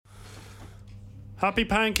Happy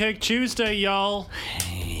Pancake Tuesday, y'all.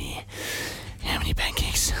 Hey, how many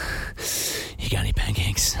pancakes? You got any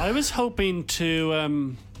pancakes? I was hoping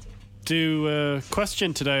to do a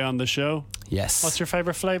question today on the show. Yes. What's your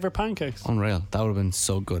favourite flavour pancakes? Unreal. That would have been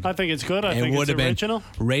so good. I think it's good. I think it's original.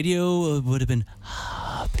 Radio would have been...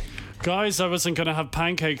 Guys, I wasn't going to have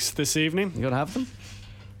pancakes this evening. You going to have them?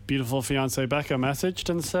 Beautiful fiancée Becca messaged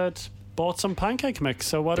and said, bought some pancake mix.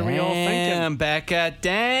 So what are we all thinking? Damn, Becca,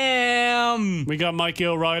 damn. We got Mikey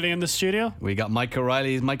O'Reilly in the studio. We got Mike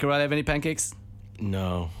O'Reilly. Does Mike O'Reilly have any pancakes?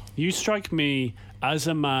 No. You strike me as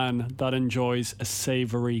a man that enjoys a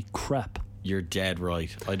savoury crepe. You're dead right.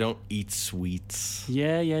 I don't eat sweets.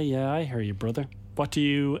 Yeah, I hear you, brother. What do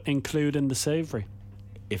you include in the savoury?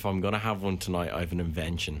 If I'm going to have one tonight, I have an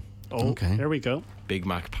invention. Oh, Okay. Here we go. Big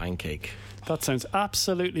Mac pancake. That sounds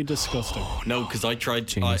absolutely disgusting. No, because I tried.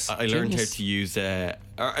 Genius. I learned Genius. how to use.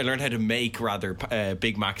 I learned how to make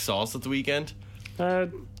Big Mac sauce at the weekend.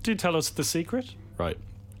 Do tell us the secret. Right,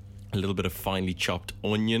 a little bit of finely chopped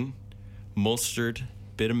onion, mustard,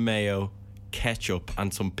 bit of mayo, ketchup,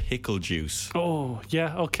 and some pickle juice. Oh,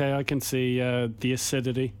 yeah, okay, I can see the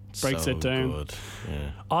acidity breaks So it down. Good.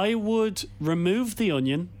 Yeah. I would remove the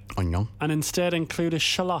onion Onion. and instead include a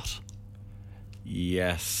shallot.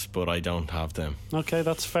 Yes, but I don't have them. Okay,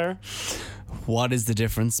 that's fair. What is the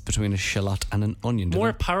difference between a shallot and an onion?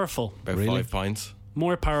 More powerful. About Really? 5 pints.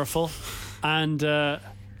 More powerful. And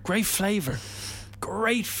great flavour.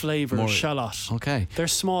 Great flavour, More- shallot. Okay. They're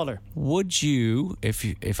smaller. Would you, if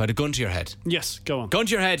I had a gun to your head, Yes, go on. gun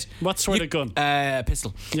to your head. What sort of gun? A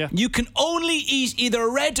pistol. Yeah. You can only eat either a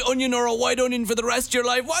red onion or a white onion for the rest of your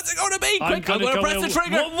life. What's it going to be? Quick, I'm going to press the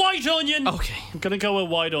trigger. White onion. Okay. I'm going to go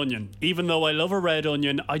with white onion. Even though I love a red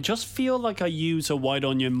onion, I just feel like I use a white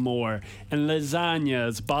onion more in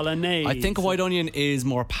lasagnas, bolognese. I think a white onion is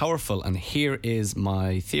more powerful, and here is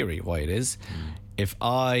my theory why it is. If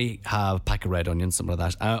I have a pack of red onions, something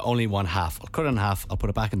like that, I only want half. I'll cut it in half. I'll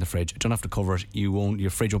put it back in the fridge. You don't have to cover it.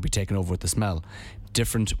 Your fridge won't be taken over with the smell.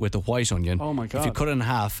 Different with the white onion. Oh my If you God. cut it in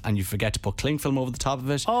half and you forget to put cling film over the top of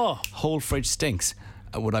it, whole fridge stinks.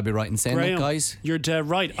 Would I be right in saying Graham, that, guys? You're dead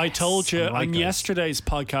right. I told you I'm right, on guys. yesterday's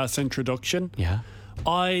podcast introduction, Yeah.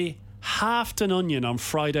 I halved an onion on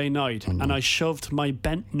Friday night and I shoved my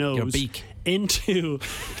bent nose beak. into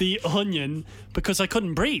the onion because I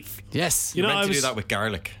couldn't breathe. Yes. You know, Meant I to was do that with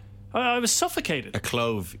garlic. I was suffocated. A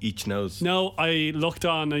clove each nose. No, I looked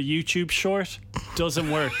on a YouTube short. Doesn't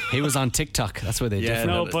work. He was on TikTok. That's where they Yeah, differ.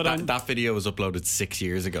 No, no, but I'm- that video was uploaded 6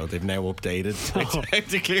 years ago. They've now updated how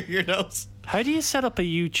to clear your nose. How do you set up a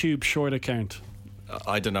YouTube short account?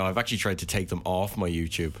 I don't know. I've actually tried to take them off my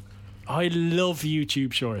YouTube. I love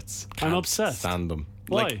YouTube shorts. I'm Can't obsessed. Stand them.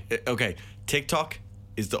 Why? Like, okay, TikTok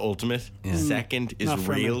is the ultimate. Second is Not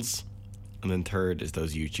for me. Reels. And then third is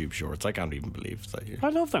those YouTube shorts. I can't even believe it's like here. I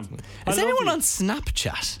love them. Is I love anyone you. on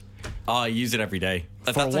Snapchat? Oh, I use it every day.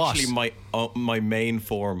 That's what? actually my main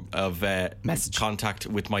form of Message. contact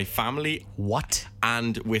with my family What?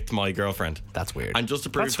 and with my girlfriend. That's weird. And just to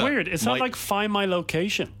prove That's that weird. It's not like find my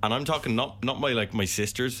location. and I'm talking not my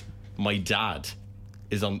sisters. My dad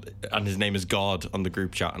is on, and his name is God on the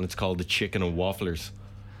group chat, and it's called the Chicken and Wafflers.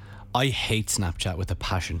 I hate Snapchat with a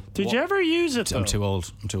passion. Did you ever use it though? I'm too old.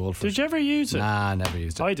 I'm too old for Did it. you ever use it? Nah, I never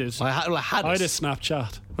used it. I did. I had it. I had a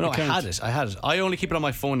Snapchat. No, account. I had it. I only keep it on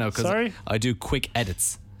my phone now because Sorry? I do quick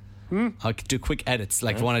edits. I do quick edits,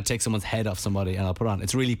 like if I want to take someone's head off somebody and I'll put it on.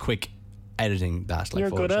 It's really quick editing that. Like You're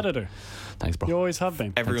a good Photoshop. editor. Thanks, bro. You always have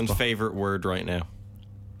been. Everyone's bro. favorite word right now.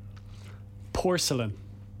 Porcelain.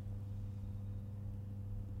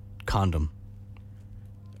 Condom.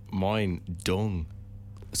 Mine, dung.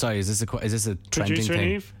 Sorry, is this a trending Producer thing?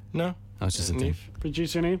 Neve. No. Oh, it's just a thing.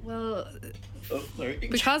 Producer Neve. Well,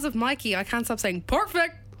 because of Mikey, I can't stop saying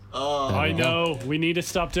perfect. I know. We need to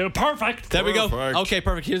stop doing perfect. There we go. Perfect. Okay,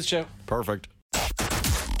 perfect. Here's the show. Perfect.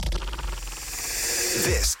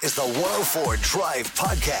 This is the 104 Drive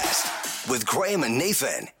Podcast with Graham and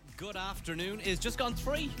Nathan. Good afternoon is just gone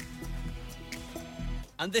 3.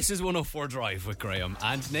 And this is 104 Drive with Graham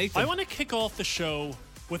and Nathan. I want to kick off the show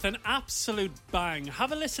with an absolute bang.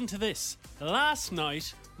 Have a listen to this. Last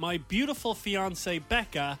night, my beautiful fiancée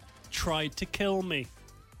Becca tried to kill me.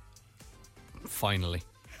 Finally.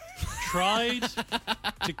 Tried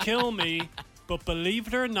to kill me, but believe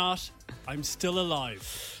it or not, I'm still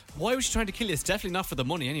alive. Why was she trying to kill you? It's definitely not for the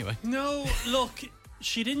money anyway. No, look,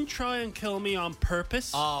 she didn't try and kill me on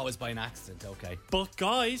purpose. Oh, it was by an accident. Okay. But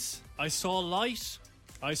guys, I saw light.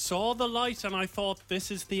 I saw the light and I thought,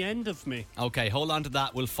 this is the end of me. Okay, hold on to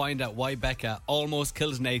that. We'll find out why Becca almost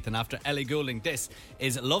kills Nathan after Ellie Goulding. This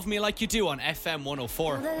is Love Me Like You Do on FM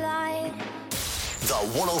 104. The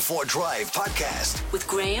 104 Drive Podcast. With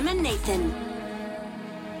Graham and Nathan.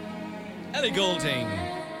 Ellie Goulding.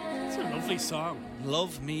 It's a lovely song.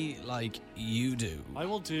 Love me like you do. I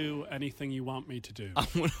will do anything you want me to do. On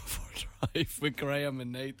 104 Drive with Graham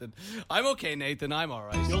and Nathan. I'm okay, Nathan. I'm all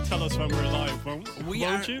right. You'll tell us when we're live, won't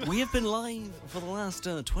you? We have been live for the last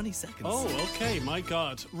 20 seconds. Oh, okay. My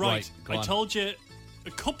God. Right. Go I on. told you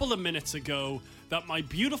a couple of minutes ago that my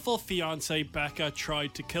beautiful fiancée Becca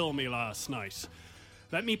tried to kill me last night.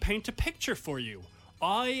 Let me paint a picture for you.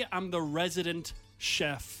 I am the resident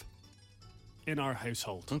chef in our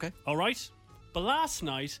household. Okay. All right? But last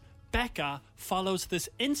night, Becca follows this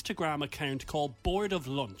Instagram account called Bored of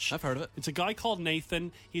Lunch. I've heard of it. It's a guy called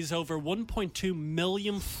Nathan. He's over 1.2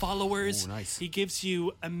 million followers. Oh, nice. He gives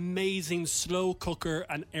you amazing slow cooker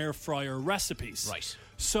and air fryer recipes. Right.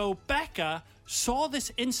 So Becca saw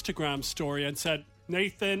this Instagram story and said,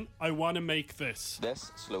 Nathan, I want to make this.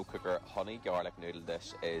 This slow cooker honey garlic noodle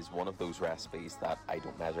dish is one of those recipes that I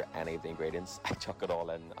don't measure any of the ingredients. I chuck it all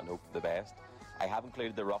in and hope for the best. I have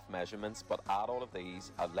included the rough measurements, but add all of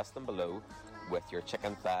these. I'll list them below with your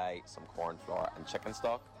chicken thigh, some corn flour and chicken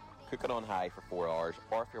stock. Cook it on high for 4 hours,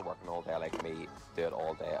 or if you're working all day like me, do it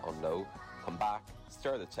all day on low. Come back,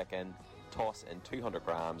 stir the chicken, toss in 200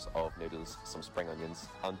 grams of noodles, some spring onions,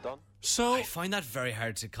 and done. So, I find that very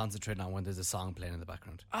hard to concentrate on when there's a song playing in the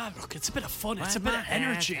background. look, it's a bit of fun. It's a bit of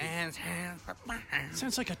energy.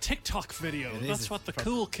 Sounds like a TikTok video. That's what the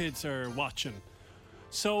cool kids are watching.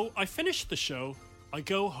 So I finish the show. I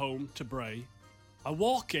go home to Bray. I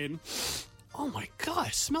walk in. Oh my God,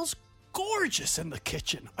 it smells gorgeous in the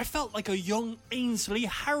kitchen. I felt like a young Ainsley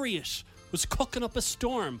Harriet was cooking up a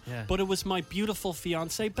storm. Yeah. But it was my beautiful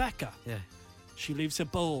fiancée Becca. Yeah. She leaves a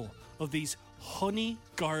bowl of these honey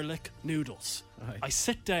garlic noodles. Right. I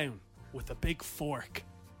sit down with a big fork.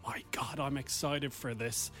 My God, I'm excited for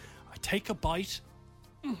this. I take a bite.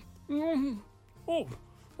 Oh,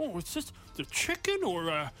 is this the chicken or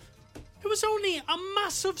it was only a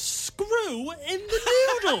massive screw in the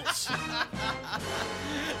noodles.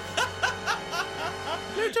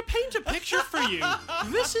 Now, to paint a picture for you,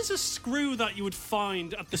 this is a screw that you would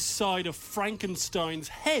find at the side of Frankenstein's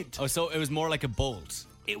head. Oh, so it was more like a bolt.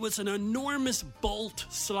 It was an enormous bolt /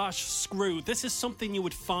 screw. This is something you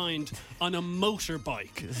would find on a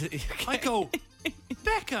motorbike. I go,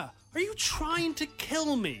 Becca, are you trying to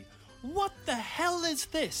kill me? What the hell is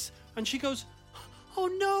this? And she goes, oh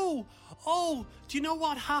no. Oh, do you know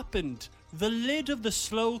what happened? The lid of the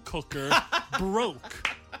slow cooker broke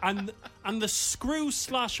and the screw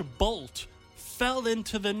 / bolt fell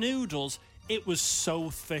into the noodles. It was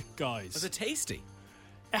so thick, guys. Was it tasty?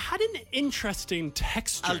 It had an interesting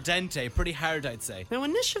texture. Al dente, pretty hard, I'd say. Now,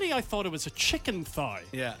 initially, I thought it was a chicken thigh.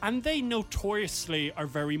 Yeah. And they notoriously are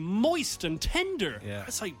very moist and tender. Yeah.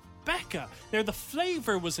 It's like, Becca. Now, the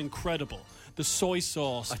flavour was incredible. The soy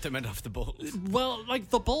sauce. I meant off the bolt. Well, like,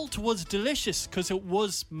 the bolt was delicious because it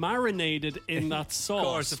was marinated in that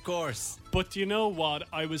sauce. Of course. But you know what?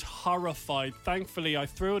 I was horrified. Thankfully, I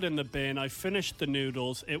threw it in the bin. I finished the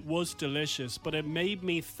noodles. It was delicious, but it made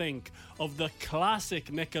me think of the classic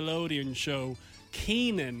Nickelodeon show,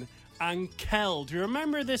 Keenan and Kel. Do you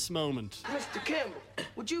remember this moment? Mr. Kimball,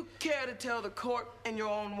 would you care to tell the court in your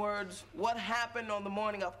own words what happened on the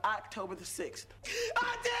morning of October the 6th?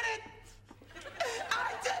 I did it!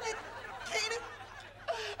 I did it! Keenan,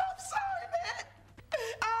 I'm sorry, man.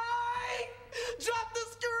 I dropped the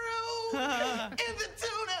screw in the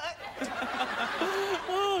tuna.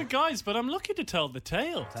 Oh, guys, but I'm lucky to tell the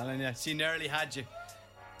tale. Telling you, she nearly had you.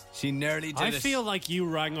 She nearly did I it. feel like you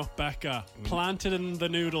rang up Becca, planted in the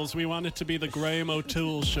noodles. We want it to be the Graham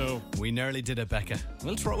O'Toole show. We nearly did it, Becca.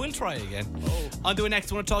 We'll try again. On to the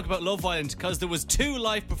next. I want to talk about Love Island because there was 2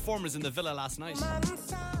 live performers in the villa last night.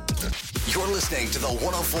 You're listening to the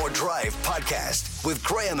 104 Drive Podcast with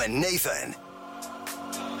Graham and Nathan.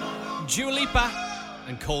 Dua Lipa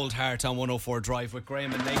and Cold Heart on 104 Drive with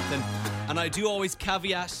Graham and Nathan. And I do always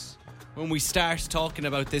caveat when we start talking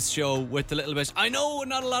about this show with a little bit, I know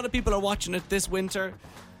not a lot of people are watching it this winter,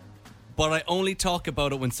 but I only talk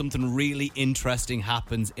about it when something really interesting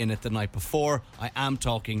happens in it the night before. I am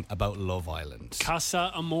talking about Love Island.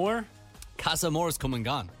 Casa Amor? Casa Amor is come and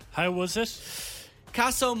gone. How was it?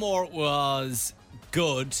 Casa Amor was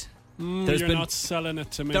good. You're not selling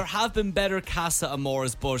it to me. There have been better Casa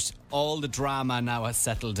Amores, but all the drama now has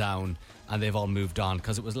settled down and they've all moved on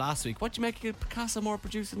because it was last week. What do you make of Casa Amor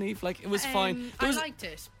producing, Eve? Like, it was fine. I liked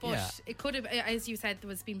it, but Yeah. it could have, as you said, there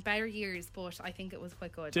was been better years, but I think it was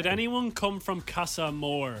quite good. Did anyone come from Casa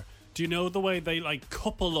Amor? Do you know the way they like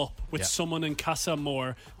couple up with Yeah. someone in Casa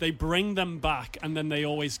Amor? They bring them back and then they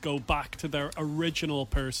always go back to their original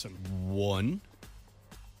person. One.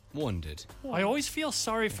 One did. I always feel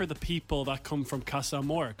sorry for the people that come from Casa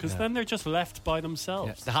Amor, because then they're just left by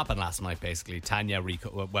themselves. That happened last night, basically. Tanya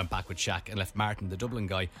went back with Shaq and left Martin, the Dublin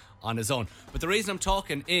guy, on his own. But the reason I'm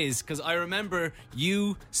talking is because I remember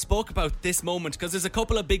you spoke about this moment, because there's a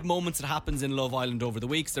couple of big moments that happens in Love Island over the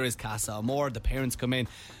weeks. There is Casa Amor, the parents come in.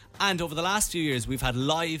 And over the last few years, we've had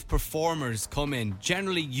live performers come in,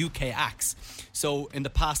 generally UK acts. So in the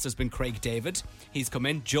past, there's been Craig David. He's come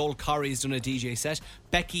in. Joel Corry's done a DJ set.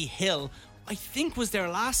 Becky Hill, I think, was there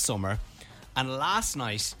last summer. And last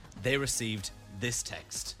night, they received this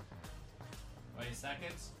text. Wait a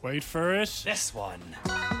second. Wait for it. This one.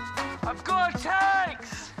 I've got a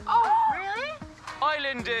text! Oh, really?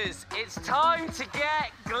 Islanders, it's time to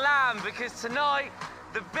get glam because tonight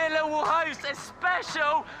the villa will host a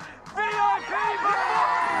special VIP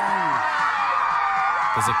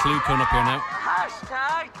There's a clue coming up here now.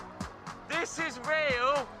 Hashtag this is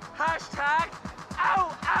real. Hashtag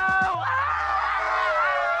ow, ow,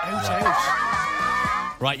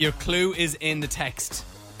 ow. Right, your clue is in the text.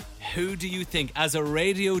 Who do you think, as a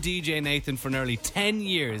radio DJ, Nathan, for nearly 10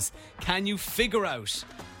 years, can you figure out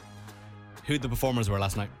who the performers were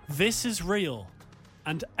last night? This is real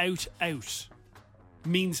and out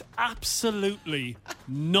means absolutely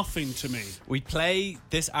nothing to me. We play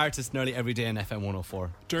this artist nearly every day in FM 104.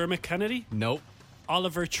 Dermot Kennedy? No.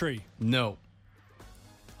 Oliver Tree? No.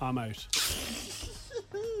 I'm out.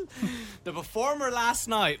 The performer last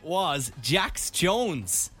night was Jax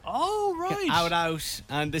Jones. Oh, right. Out,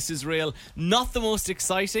 and this is real. Not the most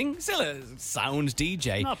exciting, still a sound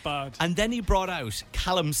DJ. Not bad. And then he brought out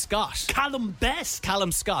Callum Scott. Callum Best.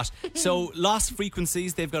 Callum Scott. So, Lost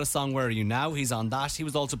Frequencies, they've got a song, Where Are You Now? He's on that. He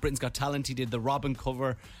was also Britain's Got Talent. He did the Robin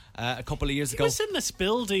cover a couple of years ago. He was in this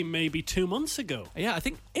building maybe 2 months ago. Yeah, I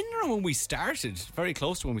think in around when we started, very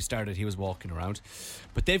close to when we started, he was walking around.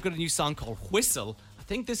 But they've got a new song called Whistle. I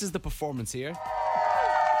think this is the performance here.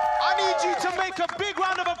 I need you to make a big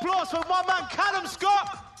round of applause for my man Callum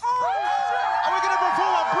Scott. And we're going to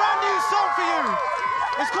perform a brand new song for you.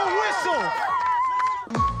 It's called Whistle.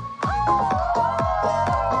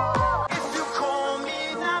 If you call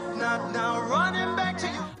me now, running back to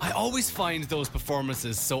you. I always find those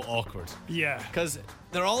performances so awkward. Yeah. Because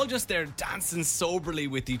they're all just there dancing soberly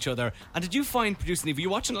with each other. And did you find, producing Eve, were you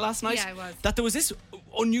watching it last night? Yeah, I was. That there was this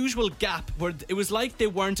unusual gap where it was like they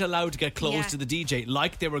weren't allowed to get close to the DJ,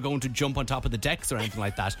 like they were going to jump on top of the decks or anything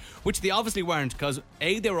like that, which they obviously weren't, because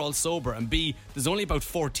A, they were all sober, and B, there's only about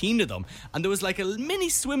 14 of them, and there was like a mini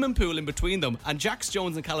swimming pool in between them, and Jax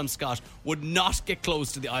Jones and Callum Scott would not get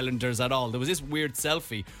close to the Islanders at all. There was this weird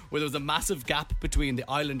selfie where there was a massive gap between the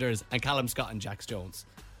Islanders and Callum Scott and Jax Jones.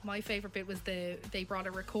 My favourite bit was they brought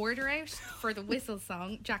a recorder out for the Whistle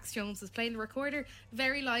song. Jax Jones was playing the recorder,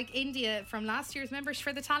 very like India from last year's members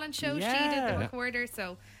for the talent show. Yeah. She did the recorder,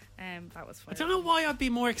 so that was fun. I don't know why I'd be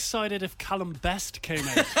more excited if Callum Best came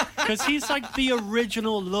out, because he's like the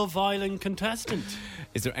original Love Island contestant.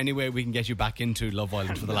 Is there any way we can get you back into Love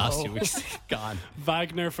Island for the last few weeks? Gone.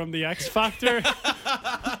 Wagner from the X Factor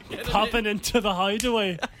popping into the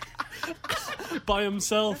Hideaway by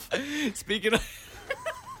himself.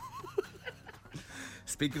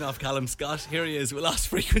 Speaking of Callum Scott, here he is with Lost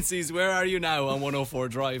Frequencies. Where Are You Now on 104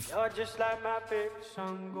 Drive? You're just like my favorite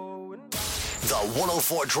song going. The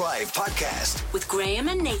 104 Drive Podcast. With Graham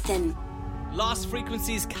and Nathan. Lost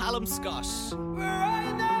Frequencies, Callum Scott.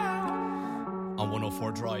 Right now. On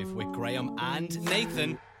 104 Drive with Graham and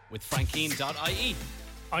Nathan with Frankine.ie.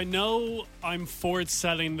 I know I'm forward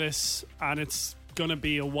selling this and it's gonna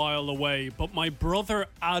be a while away, but my brother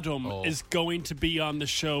Adam is going to be on the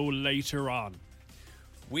show later on.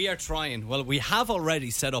 We are trying. Well, we have already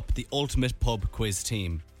set up the ultimate pub quiz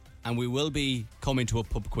team, and we will be coming to a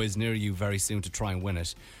pub quiz near you very soon to try and win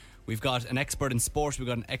it. We've got an expert in sport, we've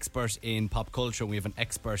got an expert in pop culture, and we have an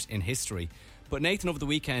expert in history. But Nathan over the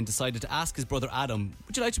weekend decided to ask his brother Adam,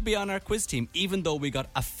 would you like to be on our quiz team, even though we got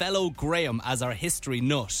a fellow Graham as our history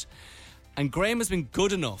nut? And Graham has been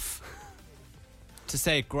good enough to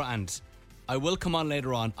say, grand, I will come on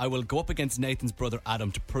later on. I will go up against Nathan's brother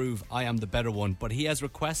Adam to prove I am the better one. But he has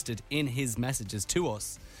requested in his messages to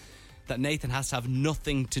us that Nathan has to have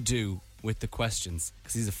nothing to do with the questions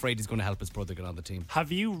because he's afraid he's going to help his brother get on the team.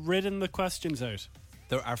 Have you written the questions out?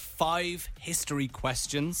 There are 5 history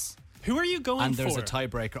questions. Who are you going for? And there's a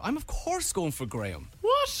tiebreaker. I'm of course going for Graham.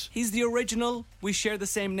 What? He's the original. We share the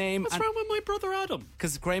same name. What's wrong with my brother Adam?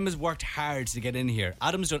 Because Graham has worked hard to get in here.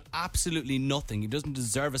 Adam's done absolutely nothing. He doesn't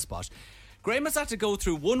deserve a spot. Graham has had to go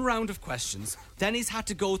through one round of questions, then he's had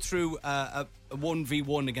to go through a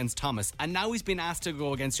 1v1 against Thomas, and now he's been asked to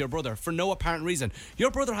go against your brother for no apparent reason. Your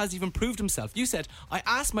brother has even proved himself. You said, I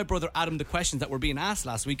asked my brother Adam the questions that were being asked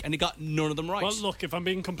last week, and he got none of them right. Well, look, if I'm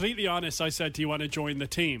being completely honest, I said, do you want to join the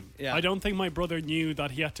team? Yeah. I don't think my brother knew that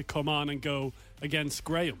he had to come on and go against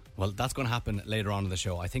Graham. Well, that's going to happen later on in the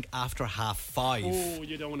show. I think after 5:30. Oh,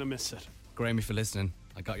 you don't want to miss it. Graham, if you're listening,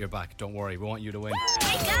 I got your back. Don't worry. We want you to win.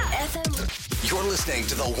 You're listening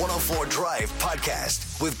to the 104 Drive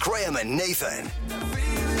podcast with Graham and Nathan.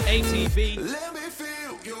 ATV.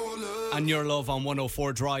 And your love on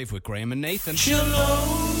 104 Drive with Graham and Nathan.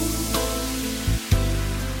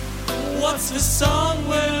 What's the song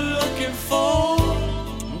we're looking for?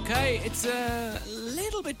 Okay, it's a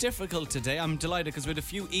little bit difficult today. I'm delighted because we had a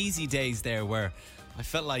few easy days there where I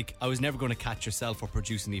felt like I was never going to catch yourself or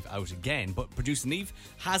Producer Neve out again. But Producer Neve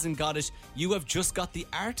hasn't got it. You have just got the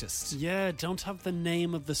artist. Yeah, don't have the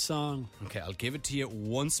name of the song. Okay, I'll give it to you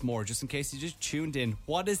once more just in case you just tuned in.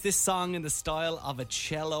 What is this song in the style of a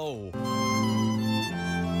cello?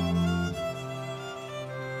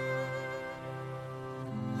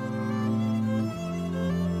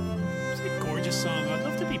 It's a gorgeous song. I'd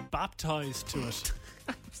love to be baptised to it.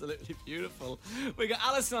 Absolutely beautiful. We got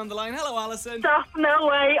Alison on the line. Hello, Alison. Stop, no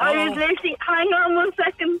way. I was literally, hang on 1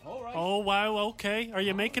 second. Oh, wow, okay. Are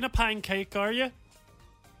you making a pancake, are you?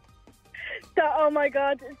 Oh my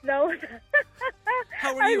God, no.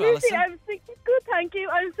 How are you, Alison? I'm good, thank you.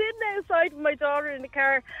 I'm sitting outside with my daughter in the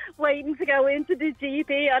car waiting to go into the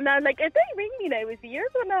GP, and I'm like, if they ring me now, is you're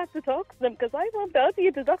going to have to talk to them because I won't go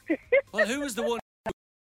to the doctor. Well, who was the one?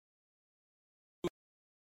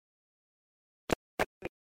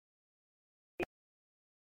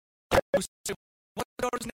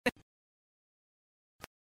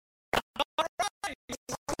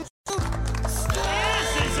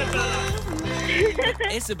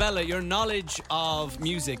 Isabella, your knowledge of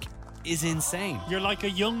music is insane. You're like a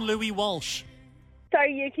young Louis Walsh.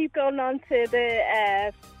 Sorry, you keep going on to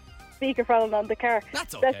the speakerphone on the car.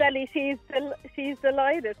 That's okay. That's Ellie. She's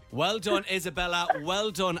delighted. Well done, Isabella.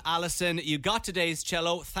 Well done, Alison. You got today's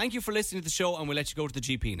cello. Thank you for listening to the show, and we'll let you go to the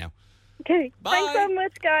GP now. Okay. Bye. Thanks so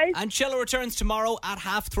much, guys. And cello returns tomorrow at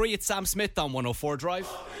 3:30. It's Sam Smith on 104 Drive.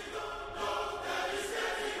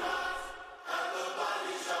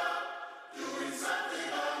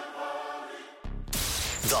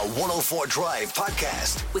 The 104 Drive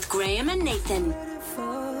podcast with Graham and Nathan.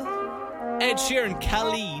 Ed Sheeran,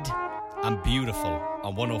 Khalid, and Beautiful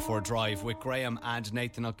on 104 Drive with Graham and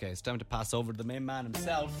Nathan. Okay, it's time to pass over to the main man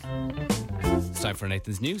himself. It's time for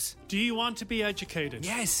Nathan's news. Do you want to be educated?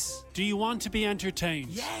 Yes. Do you want to be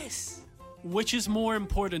entertained? Yes. Which is more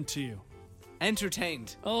important to you?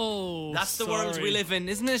 Entertained. Oh, that's the world we live in,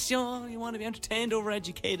 isn't it? You want to be entertained over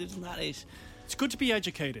educated, isn't that it? It's good to be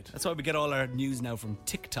educated. That's why we get all our news now from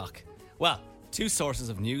TikTok. Well, two sources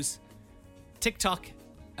of news. TikTok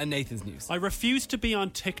and Nathan's news. I refuse to be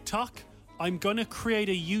on TikTok. I'm going to create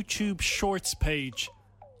a YouTube Shorts page.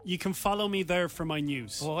 You can follow me there for my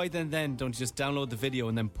news. Why then don't you just download the video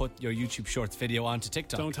and then put your YouTube Shorts video onto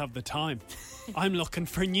TikTok? Don't have the time. I'm looking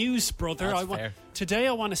for news, brother. That's fair. Today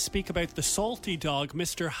I want to speak about the salty dog,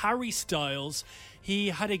 Mr. Harry Styles. He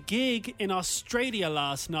had a gig in Australia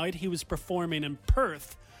last night. He was performing in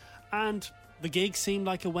Perth, and the gig seemed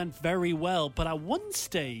like it went very well. But at one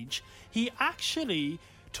stage, he actually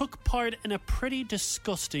took part in a pretty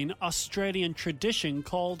disgusting Australian tradition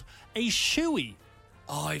called a shoey.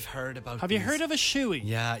 Oh, I've heard about Have you heard of a shoey?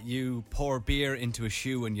 Yeah, you pour beer into a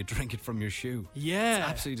shoe and you drink it from your shoe. Yeah. It's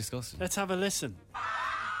absolutely disgusting. Let's have a listen.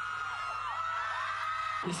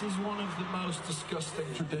 This is one of the most disgusting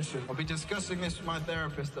traditions. I'll be discussing this with my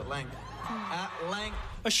therapist at length.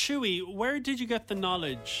 A shoey, where did you get the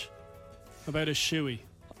knowledge about a shoey?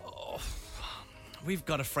 Oh, we've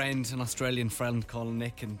got a friend, an Australian friend called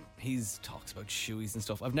Mick, and he talks about shoeys and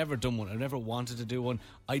stuff. I've never done one. I've never wanted to do one.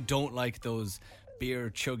 I don't like those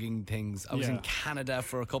beer chugging things. I was in Canada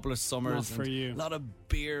for a couple of summers. Not for you. A lot of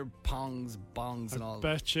beer bongs and all. I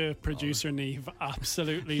bet you producer Neve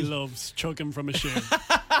absolutely loves chugging from a shoe.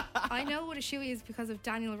 I know what a shoey is because of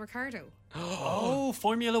Daniel Ricciardo. Oh,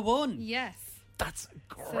 Formula One. Yes. That's a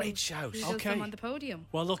great shout. He does them on the podium.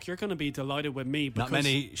 Well, look, you're going to be delighted with me. Not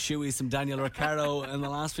many shoeys from Daniel Ricciardo in the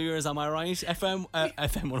last few years, am I right? FM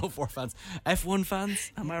 104 fans. F1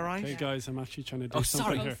 fans, am I right? Hey, guys, I'm actually trying to do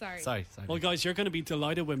something here. Sorry. Well, guys, you're going to be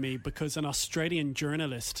delighted with me because an Australian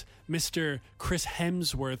journalist, Mr. Chris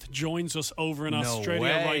Hemsworth, joins us over in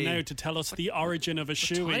Australia right now to tell us the origin of a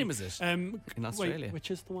shoey. What time is it in Australia? Wait, which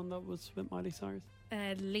is the one that was with Miley Cyrus?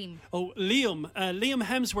 Liam. Oh, Liam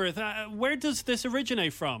Hemsworth. Where does this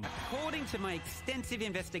originate from? According to my extensive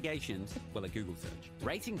investigations, well, a Google search,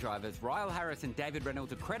 racing drivers Ryle Harris and David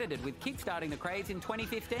Reynolds are credited with kickstarting the craze in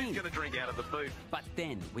 2015. He's going to drink out of the boot. But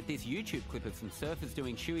then, with this YouTube clip of some surfers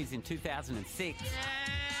doing shoeies in 2006,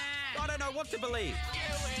 I don't know what to believe.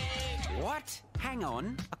 What? Hang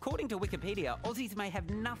on. According to Wikipedia, Aussies may have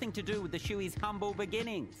nothing to do with the shoey's humble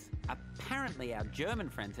beginnings. Apparently, our German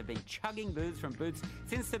friends have been chugging booze from boots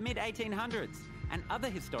since the mid-1800s. And other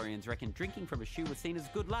historians reckon drinking from a shoe was seen as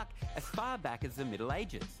good luck as far back as the Middle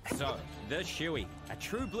Ages. So, the shoey, a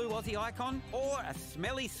true blue Aussie icon or a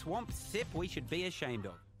smelly swamp sip we should be ashamed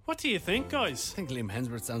of? What do you think, guys? I think Liam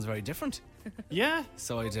Hemsworth sounds very different. Yeah.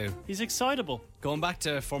 So I do. He's excitable. Going back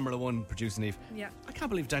to Formula 1, producer Eve. Yeah. I can't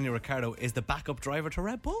believe Daniel Ricciardo is the backup driver to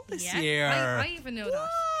Red Bull this Yeah. year. I even know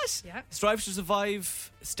that. Yeah. Strive to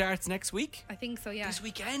Survive starts next week. I think so, yeah. This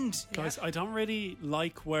weekend. Guys, I don't really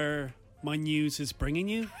like where my news is bringing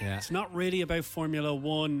you. Yeah. It's not really about Formula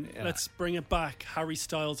 1. Yeah. Let's bring it back. Harry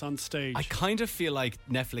Styles on stage. I kind of feel like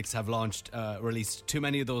Netflix have released too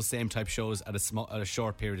many of those same type shows at a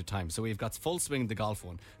short period of time. So we've got Full Swing, the golf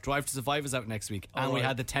one. Drive to Survive is out next week. And we right.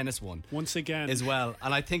 had the tennis one. Once again. As well.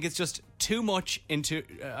 And I think it's just too much into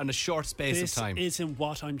on a short space This of time. isn't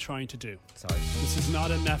what I'm trying to do. Sorry. This is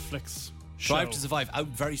not a Netflix show. Drive to Survive out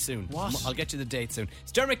very soon. What? I'll get you the date soon.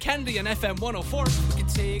 It's Dermot Kennedy on FM 104. We can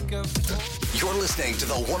take a... You're listening to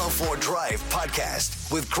the 104 Drive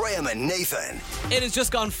podcast with Graham and Nathan. It has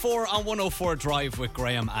just gone 4 on 104 Drive with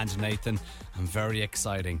Graham and Nathan. And very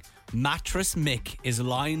exciting. Mattress Mick is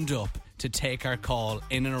lined up to take our call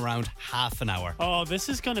in and around half an hour. Oh, this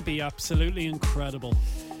is going to be absolutely incredible.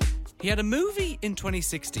 He had a movie in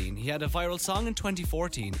 2016, he had a viral song in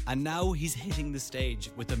 2014, and now he's hitting the stage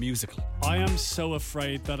with a musical. I am so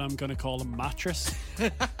afraid that I'm going to call him Mattress.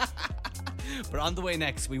 But on the way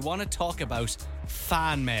next, we want to talk about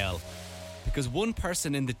fan mail. Because one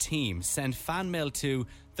person in the team sent fan mail to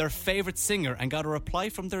their favourite singer and got a reply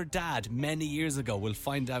from their dad many years ago. We'll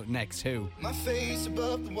find out next who. My face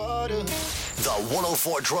above the water. The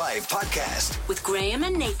 104 Drive podcast with Graham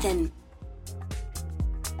and Nathan.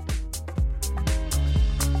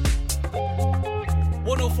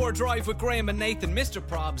 104 Drive with Graham and Nathan, Mr.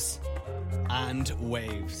 Probs and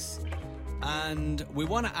Waves. And we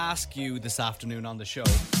want to ask you this afternoon on the show,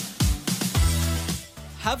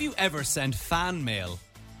 have you ever sent fan mail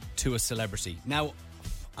to a celebrity? Now,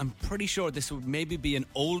 I'm pretty sure this would maybe be an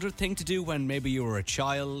older thing to do when maybe you were a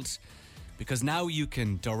child, because now you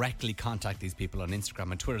can directly contact these people on Instagram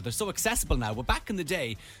and Twitter. They're so accessible now. But back in the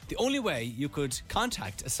day, the only way you could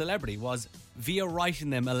contact a celebrity was via writing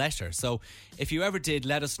them a letter. So if you ever did,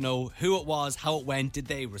 let us know who it was, how it went. Did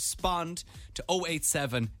they respond? To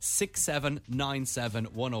 087 6797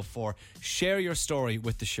 104. Share your story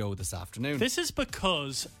with the show this afternoon. This is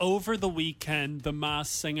because over the weekend, The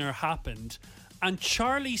Masked Singer happened, and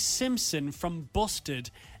Charlie Simpson from Busted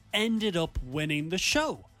ended up winning the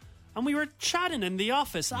show. And we were chatting in the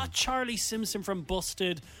office. Charlie Simpson from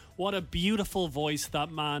Busted. What a beautiful voice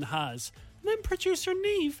that man has. And then producer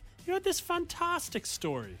Neve, you had this fantastic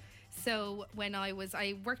story. So when I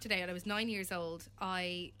worked it out, I was 9 years old.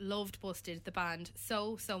 I loved Busted, the band,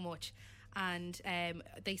 so much. And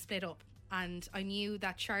they split up. And I knew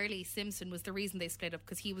that Charlie Simpson was the reason they split up,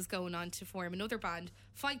 because he was going on to form another band,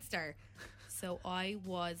 Fight Star. So I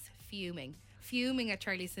was fuming at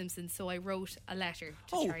Charlie Simpson, so I wrote a letter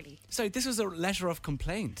to Charlie. Sorry, this was a letter of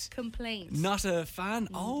complaint. Complaint. Not a fan?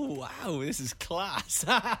 Oh, wow, this is class.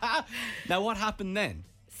 Now, what happened then?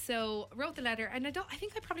 So, wrote the letter, and I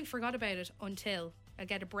think I probably forgot about it until I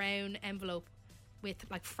get a brown envelope with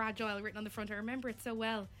like Fragile written on the front. I remember it so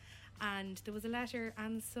well. And there was a letter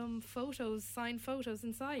and some photos, signed photos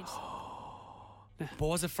inside. But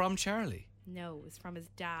was it from Charlie? No, it was from his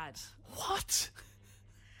dad. What?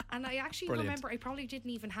 And I actually Brilliant. remember I probably didn't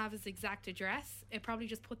even have his exact address. It probably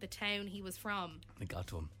just put the town he was from. I got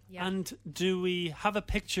to him. Yeah. And do we have a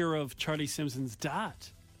picture of Charlie Simpson's dad?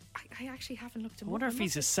 I actually haven't looked him I wonder up. if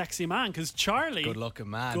he's a sexy man, because Charlie... Good looking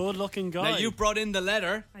man. Good looking guy. Now, you brought in the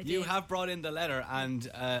letter. I You did. have brought in the letter,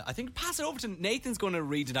 and I think pass it over to Nathan's going to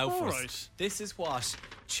read it out for us. right. This is what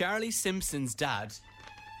Charlie Simpson's dad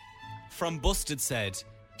from Busted said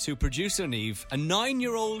to producer Neve, a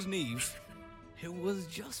 9-year-old Neve, who was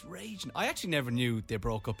just raging. I actually never knew they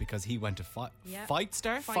broke up because he went to Fight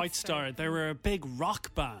Star? Fight Star. They were a big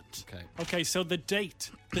rock band. Okay, so the date,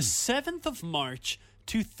 the 7th of March,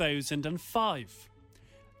 2005.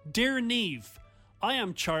 Dear Neve, I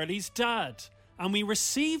am Charlie's dad, and we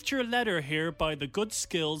received your letter here by the good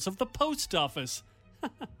skills of the post office.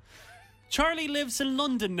 Charlie lives in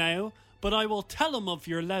London now, but I will tell him of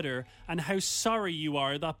your letter and how sorry you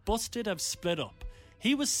are that Busted have split up.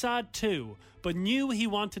 He was sad too, but knew he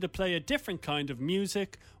wanted to play a different kind of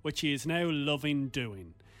music, which he is now loving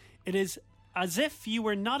doing. It is as if you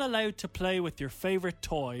were not allowed to play with your favourite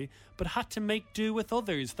toy, but had to make do with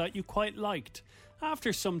others that you quite liked.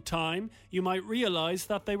 After some time, you might realise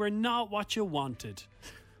that they were not what you wanted.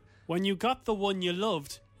 When you got the one you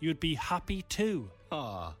loved, you'd be happy too.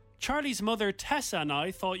 Ah. Charlie's mother Tessa and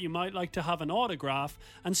I thought you might like to have an autograph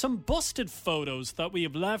and some Busted photos that we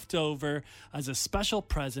have left over as a special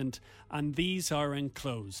present, and these are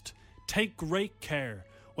enclosed. Take great care.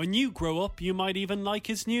 When you grow up, you might even like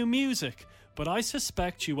his new music, but I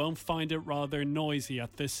suspect you won't find it rather noisy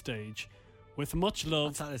at this stage. With much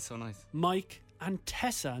love, that is so nice. Mike and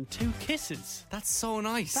Tessa, and 2 kisses. That's so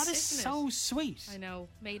nice. That is Isn't so it? sweet. I know,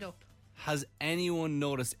 made up. Has anyone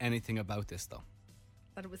noticed anything about this though?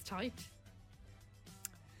 That it was typed.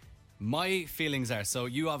 My feelings are, so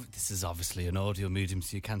this is obviously an audio medium,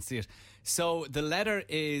 so you can't see it. So the letter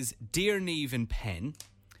is Dear Niamh in pen,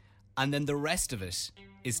 and then the rest of it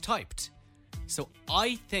is typed. So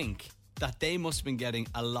I think that they must have been getting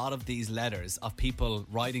a lot of these letters of people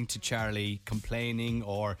writing to Charlie, complaining,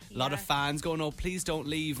 or a lot of fans going, oh, please don't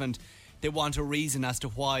leave, and they want a reason as to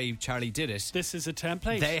why Charlie did it. This is a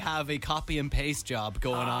template. They have a copy and paste job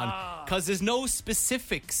going on, because there's no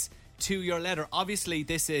specifics to your letter. Obviously,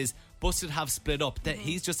 this is Busted have split up. That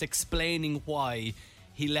he's just explaining why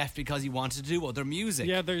he left, because he wanted to do other music.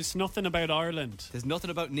 Yeah, there's nothing about Ireland. There's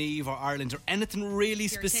nothing about Niamh or Ireland or anything really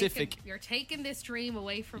specific. You're taking this dream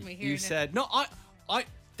away from me here. You said no.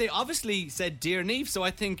 They obviously said Dear Niamh, so I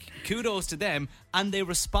think kudos to them, and they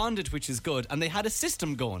responded, which is good, and they had a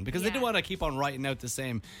system going, because they didn't want to keep on writing out the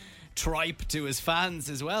same tripe to his fans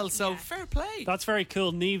as well. So fair play. That's very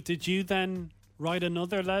cool. Niamh, did you then write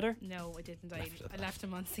another letter? No, I didn't. I left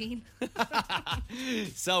him on scene.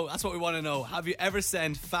 So that's what we want to know. Have you ever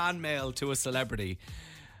sent fan mail to a celebrity,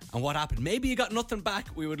 and what happened? Maybe you got nothing back.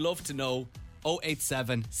 We would love to know.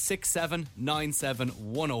 087 6797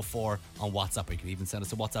 104 on WhatsApp. Or you can even send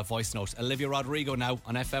us a WhatsApp voice note. Olivia Rodrigo now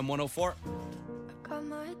on FM 104.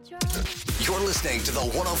 You're listening to the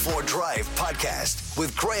 104 Drive podcast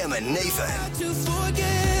with Graham and Nathan.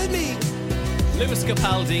 Lewis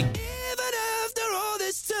Capaldi.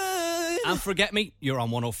 And Forget Me, you're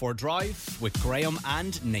on 104 Drive with Graham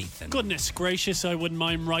and Nathan. Goodness gracious, I wouldn't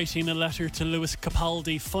mind writing a letter to Lewis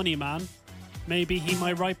Capaldi, funny man. Maybe he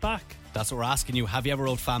might write back. That's what we're asking you. Have you ever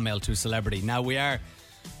wrote fan mail to a celebrity? Now, we are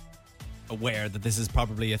aware that this is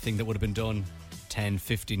probably a thing that would have been done 10,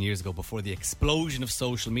 15 years ago before the explosion of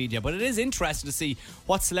social media. But it is interesting to see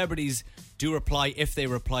what celebrities do reply, if they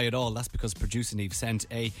reply at all. That's because producer Niamh sent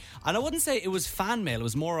and I wouldn't say it was fan mail, it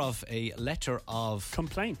was more of a letter of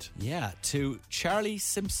complaint. Yeah, to Charlie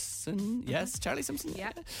Simpson. Yes, Charlie Simpson.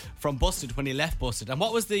 Yeah. From Busted, when he left Busted. And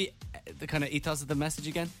what was the kind of ethos of the message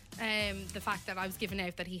again? The fact that I was giving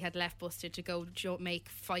out that he had left Busted to go make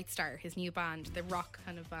Fight Star, his new band, the rock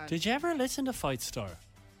kind of band. Did you ever listen to Fight Star?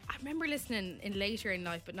 I remember listening later in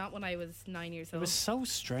life, but not when I was 9 years old. It was so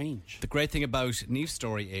strange. The great thing about Niamh's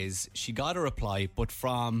story is she got a reply, but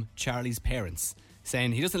from Charlie's parents,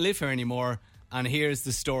 saying he doesn't live here anymore, and here's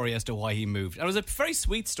the story as to why he moved. And it was a very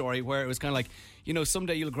sweet story where it was kind of like, you know,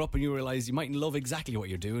 someday you'll grow up and you realise you mightn't love exactly what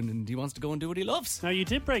you're doing, and he wants to go and do what he loves. Now, you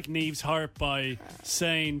did break Niamh's heart by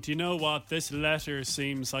saying, do you know what, this letter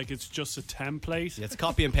seems like it's just a template. Yeah, it's a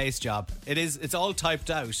copy and paste job. It's all typed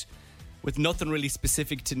out with nothing really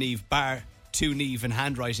specific to Niamh, bar to Niamh and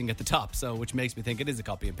handwriting at the top, so which makes me think it is a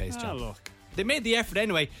copy and paste job. Look. They made the effort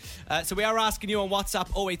anyway. So we are asking you on WhatsApp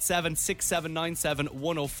 087 6797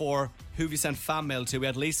 104 who have you sent fan mail to. We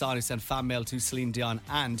had Lisa on who sent fan mail to Celine Dion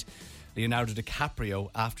and Leonardo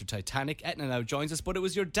DiCaprio after Titanic. Etna now joins us, but it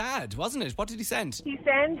was your dad, wasn't it? What did he send? He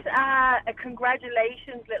sent a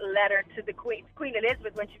congratulations little letter to the Queen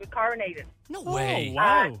Elizabeth when she was coronated. No way. Oh,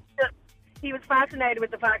 wow. He was fascinated with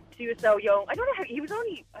the fact she was so young. I don't know how he must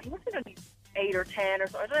have been only 8 or 10 or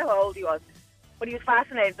so. I don't know how old he was. But he was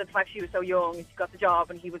fascinated with the fact she was so young and she got the job,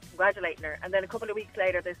 and he was congratulating her. And then a couple of weeks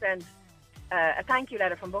later, they sent a thank you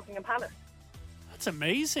letter from Buckingham Palace. That's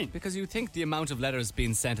amazing. Because you think the amount of letters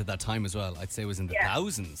being sent at that time as well, I'd say was in the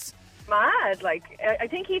thousands. Mad. Like, I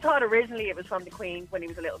think he thought originally it was from the Queen when he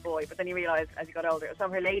was a little boy, but then he realised as he got older it was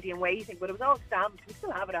from her lady in waiting, but it was all stamped. We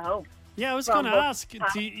still have it at home. Yeah, I was going to ask,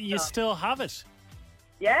 do you still have it?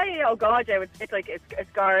 Yeah, oh God, yeah, it's like,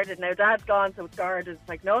 it's guarded. Now Dad's gone, so it's guarded. It's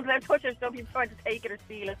like, no one's allowed to touch it, so people trying to take it or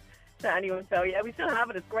steal it. to anyone. So yeah, we still have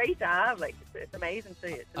it. It's great to have. Like it's amazing to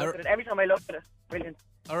look at it. Every time I look at it, brilliant.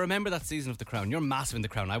 I remember that season of The Crown. You're massive in The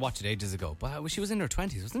Crown. I watched it ages ago. But she was in her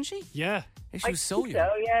 20s, wasn't she? Yeah. She was so young.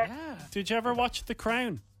 So, yeah. Did you ever watch The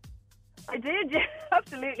Crown? I did, yeah,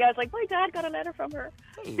 absolutely. I was like, my dad got a letter from her.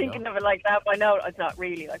 Thinking of it like that, but I know it's not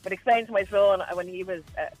really. Like, but explain to my son when he was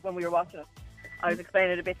when we were watching it. I was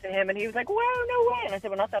explaining it a bit to him, and he was like, "Wow, no way!" And I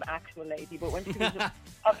said, "Well, not that actual lady, but when she was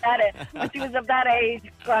of that age,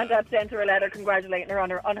 Granddad sent her a letter congratulating her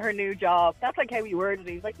on her new job. That's like how he worded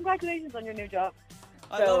it. He's like, "Congratulations on your new job."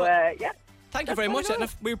 So, yeah. Thank you very much, Edna.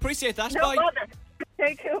 We appreciate that. No Bye. bother.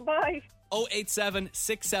 Take care. Bye. 087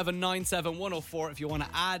 6797 104 if you want to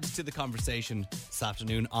add to the conversation this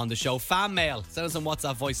afternoon on the show. Fan mail. Send us some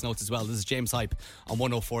WhatsApp voice notes as well. This is James Hype on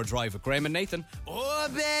 104 Drive with Graham and Nathan. Oh,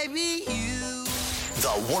 baby, you. The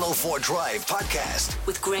 104 Drive podcast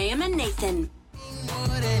with Graham and Nathan.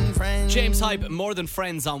 James Hype, More Than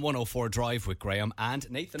Friends on 104 Drive with Graham and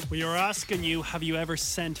Nathan. We are asking you, have you ever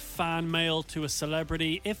sent fan mail to a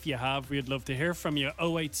celebrity? If you have, we'd love to hear from you.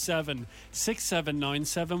 087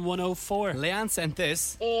 6797 104. Leanne sent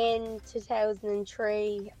this. In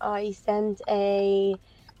 2003, I sent a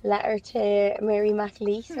letter to Mary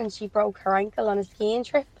McAleese when she broke her ankle on a skiing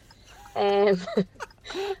trip. I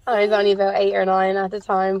was only about 8 or 9 at the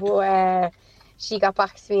time, but she got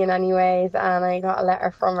back to me in any ways, and I got a letter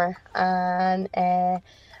from her and a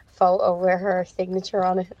photo with her signature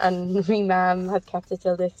on it, and my mum has kept it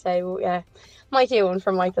till this day. But yeah, might do one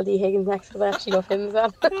from Michael D. Higgins next, because I actually love him as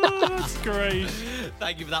well. Oh, that's great.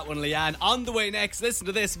 Thank you for that one, Leanne. On the way next, listen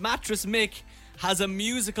to this. Mattress Mick has a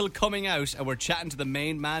musical coming out, and we're chatting to the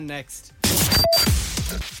main man next.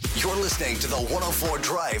 You're listening to the 104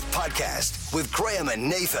 Drive podcast with Graham and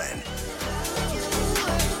Nathan.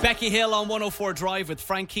 Becky Hill on 104 Drive with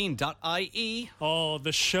frankeen.ie. Oh,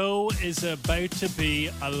 the show is about to be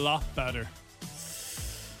a lot better.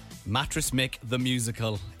 Mattress Mick, the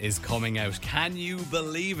musical, is coming out. Can you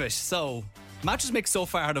believe it? So, Mattress Mick so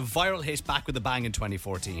far had a viral hit back with a bang in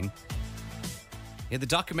 2014. He had the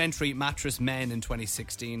documentary Mattress Men in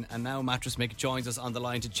 2016, and now Mattress Mick joins us on the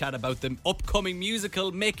line to chat about the upcoming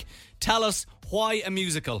musical. Mick, tell us, why a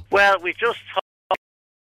musical? Well, we just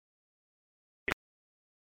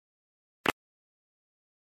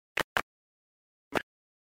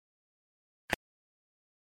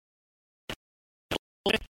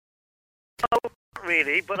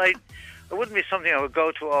really, but it wouldn't be something I would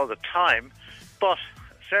go to all the time, but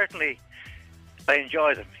certainly I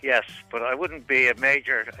enjoy them, yes, but I wouldn't be a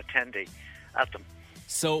major attendee at them.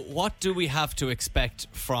 So what do we have to expect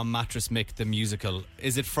from Mattress Mick, the musical?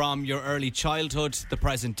 Is it from your early childhood, the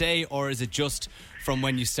present day, or is it just from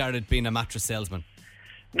when you started being a mattress salesman?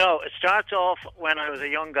 No, it starts off when I was a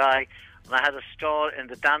young guy and I had a stall in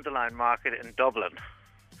the Dandelion Market in Dublin.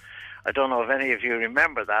 I don't know if any of you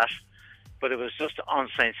remember that, but it was just on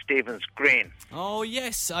St. Stephen's Green. Oh,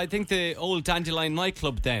 yes. I think the old Dandelion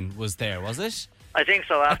nightclub then was there, was it? I think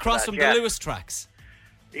so. Across from the Lewis tracks.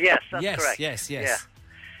 Yes, that's correct. Yes. Yeah.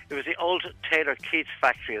 It was the old Taylor Keats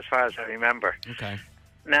factory, as far as I remember. Okay.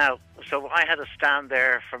 Now, so I had a stand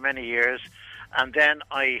there for many years, and then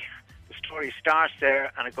the story starts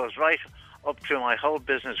there, and it goes right up through my whole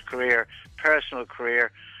business career, personal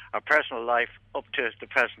life, up to the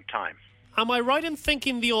present time. Am I right in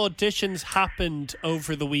thinking the auditions happened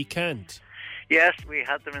over the weekend? Yes, we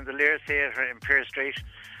had them in the Lear Theatre in Pearse Street,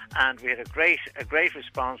 and we had a great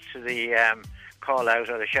response to the call out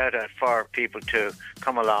or the shout out for people to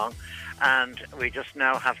come along, and we just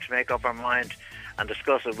now have to make up our mind and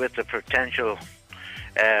discuss it with the potential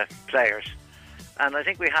players. And I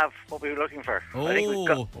think we have what we were looking for. I think we've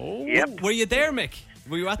got, Yep. Were you there, Mick?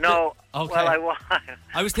 Were you at No. Okay. Well, I was.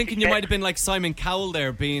 I was thinking you might have been like Simon Cowell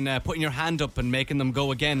there, being putting your hand up and making them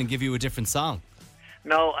go again and give you a different song.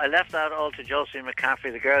 No, I left that all to Josephine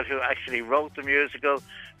McCaffrey, the girl who actually wrote the musical,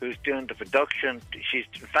 who's doing the production. She's,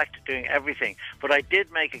 in fact, doing everything. But I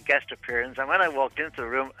did make a guest appearance, and when I walked into the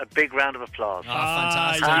room, a big round of applause.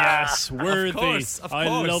 Fantastic. Yes, worthy. Of course. I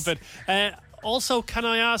love it. Also, can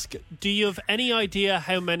I ask, do you have any idea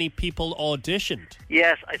how many people auditioned?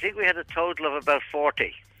 Yes, I think we had a total of about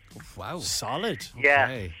 40. Wow. Solid. Yeah,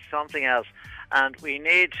 Okay. something else. And we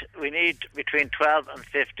need between 12 and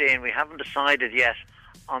 15. We haven't decided yet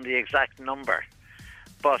on the exact number.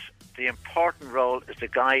 But the important role is the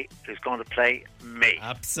guy who's going to play me.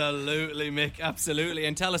 Absolutely, Mick. Absolutely.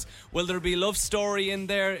 And tell us, will there be a love story in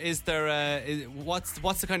there? Is there what's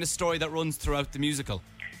the kind of story that runs throughout the musical?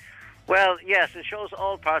 Well, yes, it shows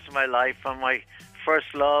all parts of my life, from my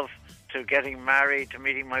first love to getting married to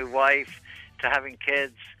meeting my wife to having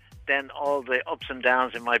kids, then all the ups and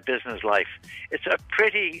downs in my business life. It's a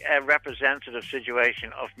pretty representative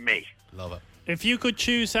situation of me. Love it. If you could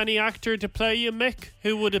choose any actor to play you, Mick,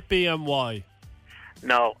 who would it be and why?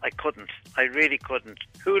 No, I couldn't. I really couldn't.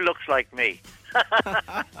 Who looks like me?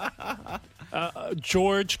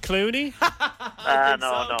 George Clooney?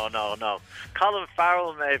 No. Colin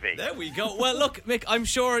Farrell, maybe. There we go. Well, look, Mick, I'm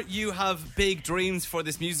sure you have big dreams for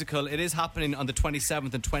this musical. It is happening on the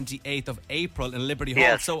 27th and 28th of April in Liberty Hall.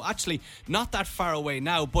 Yes. So actually, not that far away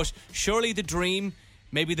now, but surely the dream,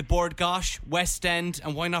 maybe the Bord Gosh, West End,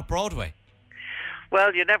 and why not Broadway?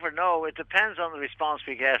 Well, you never know. It depends on the response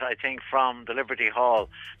we get, I think, from the Liberty Hall.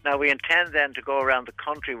 Now, we intend then to go around the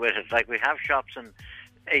country with it. Like, we have shops in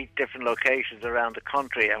 8 different locations around the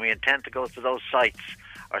country, and we intend to go to those sites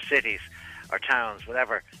or cities or towns,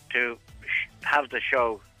 whatever, to have the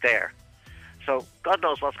show there. So God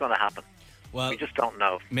knows what's going to happen. Well, we just don't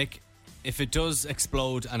know. Mick, if it does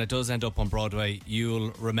explode and it does end up on Broadway,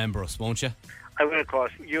 you'll remember us, won't you? I will, of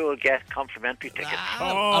course. You will get complimentary tickets.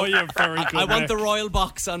 Oh, you're very good. I want Mick. the royal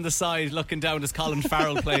box on the side looking down as Colin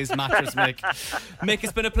Farrell plays Mattress, Mick. Mick,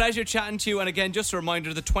 it's been a pleasure chatting to you. And again, just a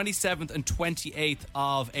reminder, the 27th and 28th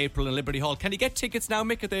of April in Liberty Hall. Can you get tickets now,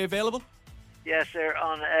 Mick? Are they available? Yes, they're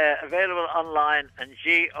available online and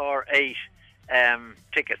GR8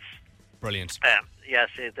 tickets. Brilliant. Yes,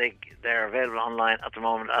 they're available online at the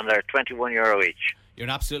moment, and they're €21 each. You're an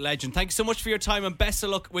absolute legend. Thank you so much for your time, and best of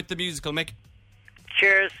luck with the musical, Mick.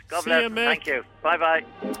 Cheers. God See bless. you, Mick. Thank you. Bye-bye.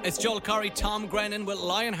 It's Joel Corry, Tom Grennan with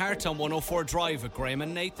Lionheart on 104 Drive with Graham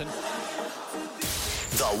and Nathan.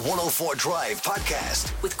 The 104 Drive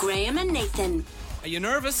Podcast. With Graham and Nathan. Are you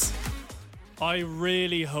nervous? I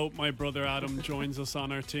really hope my brother Adam joins us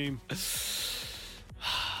on our team.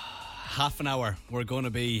 Half an hour, we're going to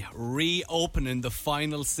be reopening the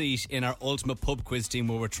final seat in our Ultimate Pub Quiz team,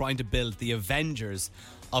 where we're trying to build the Avengers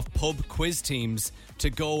of pub quiz teams to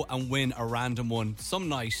go and win a random one some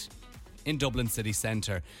night in Dublin City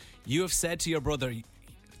Centre. You have said to your brother,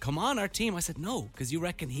 come on our team. I said no, because you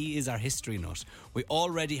reckon he is our history nut. We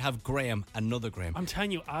already have Graham, another Graham. I'm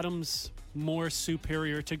telling you, Adam's more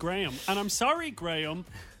superior to Graham. And I'm sorry, Graham,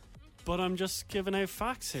 but I'm just giving out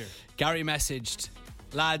facts here. Gary messaged,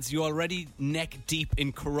 lads, you already neck deep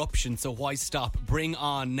in corruption, so why stop? Bring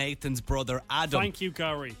on Nathan's brother Adam. Thank you,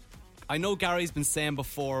 Gary. I know Gary's been saying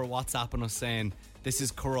before, WhatsApping us saying this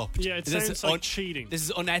is corrupt. Yeah, it sounds like cheating. This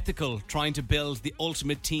is unethical, trying to build the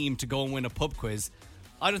ultimate team to go and win a pub quiz.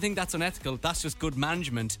 I don't think that's unethical. That's just good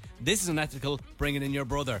management. This is unethical, bringing in your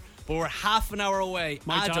brother. But we're half an hour away.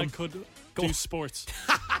 My Adam, dad could do sports.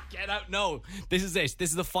 Get out. No, this is it. This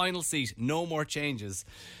is the final seat. No more changes.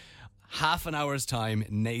 Half an hour's time,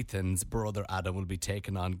 Nathan's brother Adam will be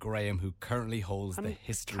taking on Graham, who currently holds the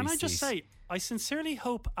history Can I just seat. say, I sincerely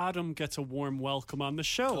hope Adam gets a warm welcome on the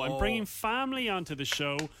show. I'm bringing family onto the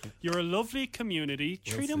show. You're a lovely community.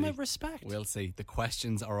 Treat him with respect. We'll see. The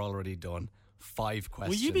questions are already done. 5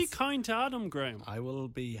 questions. Will you be kind to Adam, Graham? I will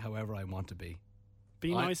be however I want to be.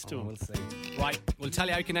 Be nice to him. We'll see. Right, we'll tell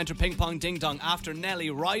you how you can enter Ping Pong Ding Dong after Nelly.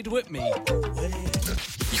 Ride with me.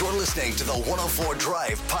 You're listening to the 104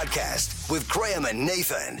 Drive Podcast with Graham and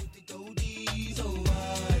Nathan.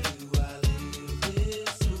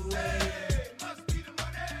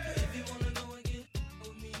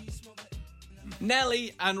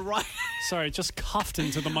 Nelly and Ryan. Sorry, just coughed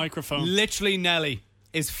into the microphone. Literally, Nelly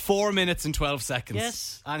is 4 minutes and 12 seconds.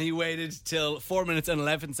 Yes. And he waited till 4 minutes and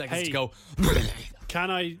 11 seconds to go. Can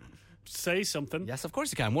I say something? Yes, of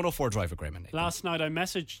course you can. 104 Drive with Graham and Nathan. Last night I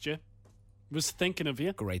messaged you. Was thinking of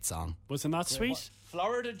you. Great song. Wasn't that sweet?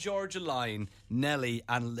 Florida Georgia Line, Nelly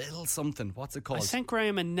and Little Something. What's it called? I sent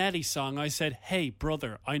Graham a Nelly song. I said, hey,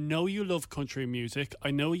 brother, I know you love country music.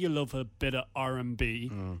 I know you love a bit of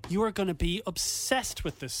R&B. You are going to be obsessed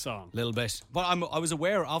with this song. Little bit. But I was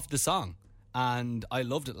aware of the song, and I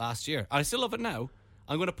loved it last year. I still love it now.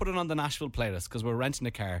 I'm going to put it on the Nashville playlist because we're renting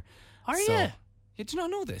a car. Are you? You do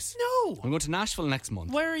not know this? No. I'm going to Nashville next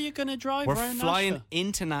month. Where are you going to drive We're around flying Nashville?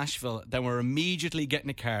 into Nashville, then we're immediately getting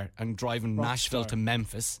a car and driving Nashville to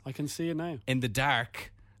Memphis. I can see it now. In the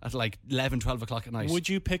dark at like 11, 12 o'clock at night. Would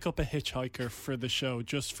you pick up a hitchhiker for the show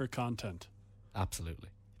just for content? Absolutely.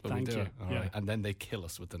 But Thank we do you. it. All right. And then they kill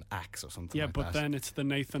us with an axe or something Yeah, like but that. then it's the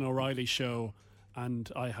Nathan O'Reilly show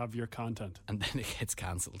and I have your content. And then it gets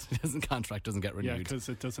cancelled. Contract doesn't get renewed. Yeah, because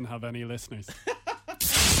it doesn't have any listeners.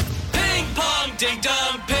 Ping pong ding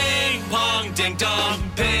dong, ping pong ding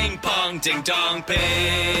dong, ping pong ding dong,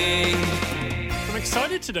 ping. I'm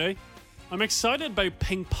excited today. I'm excited about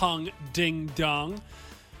Ping Pong Ding Dong.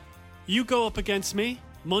 You go up against me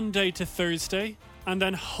Monday to Thursday, and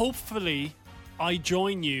then hopefully I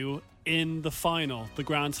join you in the final, the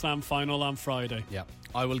Grand Slam final on Friday. Yeah.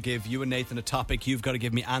 I will give you and Nathan a topic. You've got to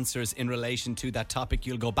give me answers in relation to that topic.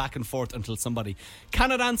 You'll go back and forth until somebody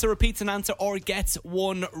cannot answer, repeats an answer, or gets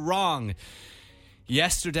one wrong.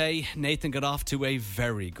 Yesterday, Nathan got off to a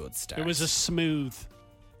very good start. It was a smooth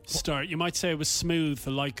start. You might say it was smooth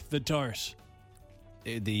like the dart.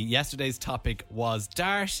 Yesterday's topic was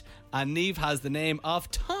dart, and Niamh has the name of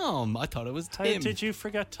Tom. I thought it was Tim. How did you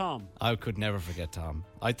forget Tom? I could never forget Tom.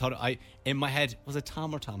 I thought in my head, was it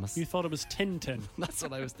Tom or Thomas? You thought it was Tintin. That's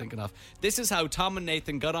what I was thinking of. This is how Tom and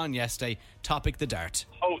Nathan got on yesterday. Topic the dart.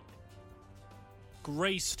 Hoth.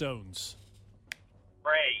 Greystones.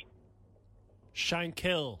 Bray.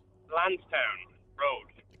 Shankill. Lansdowne Road.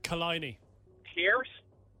 Killiney. Pierce.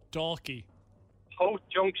 Dalkey. Hoth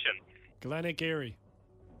Junction. Glenageary.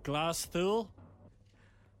 Glasthule.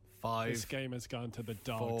 5. This game has gone to the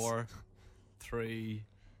dogs. 4, 3,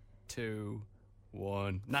 2,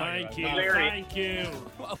 1. Thank you.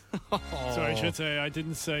 Sorry, I should say I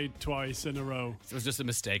didn't say twice in a row. It was just a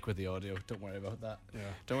mistake with the audio. Don't worry about that. Yeah.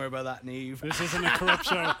 Don't worry about that, Niamh. This isn't a corrupt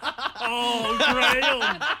show. Oh,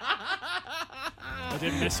 Graham! I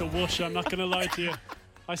didn't miss a whoosh, I'm not going to lie to you.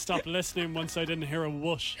 I stopped listening once I didn't hear a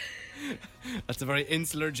whoosh. That's a very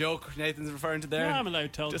insular joke Nathan's referring to there. Yeah, I'm allowed to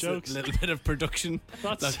tell just jokes. A little bit of production.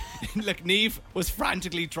 Look, Niamh was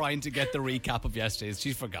frantically trying to get the recap of yesterday's.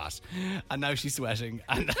 She forgot. And now she's sweating.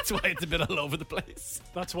 And that's why it's a bit all over the place.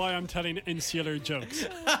 That's why I'm telling insular jokes.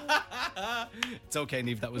 It's okay,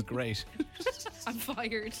 Niamh. That was great. I'm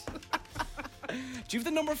fired. Do you have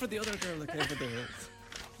the number for the other girl that came for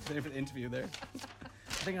the interview there?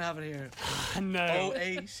 I think I have it here. No.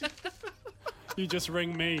 08. You just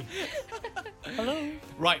ring me. Hello.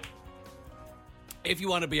 Right. If you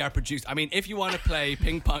want to be our producer, if you want to play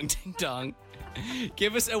Ping Pong Ding Dong,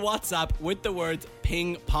 give us a WhatsApp with the words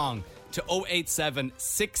Ping Pong to 087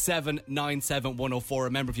 6797 104.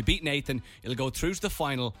 Remember, if you beat Nathan, you'll go through to the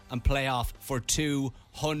final and play off for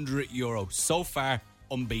 €200. So far,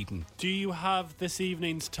 unbeaten. Do you have this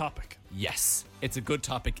evening's topic? Yes, it's a good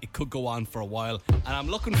topic. It could go on for a while, and I'm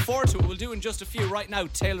looking forward to it. We'll do in just a few. Right now,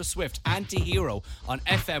 Taylor Swift, Anti-Hero on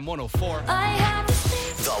FM 104.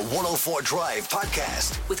 The 104 Drive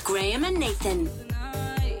Podcast with Graham and Nathan.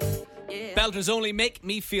 Belters only make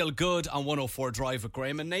me feel good on 104 Drive with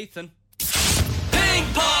Graham and Nathan. Ping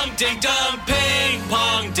pong ding dong, ping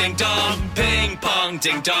pong ding dong, ping pong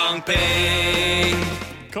ding dong, ping.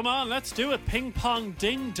 Come on, let's do it. Ping pong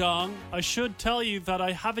ding dong. I should tell you that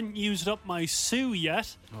I haven't used up my sue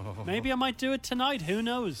yet. Maybe I might do it tonight. Who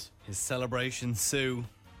knows? His celebration sue.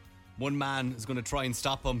 One man is going to try and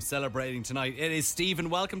stop him celebrating tonight. It is Stephen.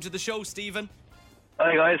 Welcome to the show, Stephen.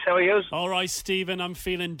 Hi guys, how are you? All right, Stephen, I'm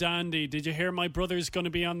feeling dandy. Did you hear my brother's going to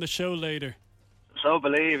be on the show later? So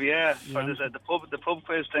believe, yeah. For the pub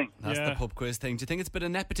quiz thing. That's the pub quiz thing. Do you think it's a bit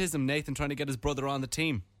of nepotism, Nathan, trying to get his brother on the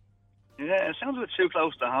team? Yeah, it sounds a bit too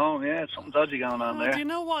close to home. Yeah, something dodgy going on there. Do you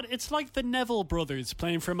know what? It's like the Neville brothers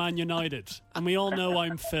playing for Man United. And we all know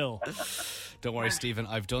I'm Phil. Don't worry, Stephen.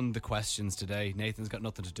 I've done the questions today. Nathan's got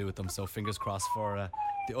nothing to do with them, so fingers crossed for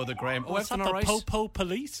the other Graham. Oh, is that the Popo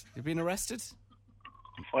police? You've been arrested?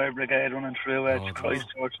 Fire brigade running through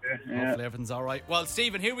Christchurch there. Yeah. Hopefully everything's all right. Well,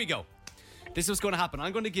 Stephen, here we go. This is what's going to happen.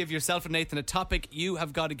 I'm going to give yourself and Nathan a topic. You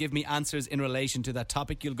have got to give me answers in relation to that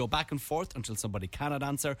topic. You'll go back and forth until somebody cannot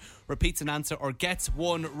answer, repeats an answer, or gets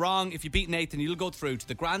one wrong. If you beat Nathan, you'll go through to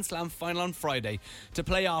the Grand Slam final on Friday to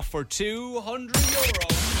play off for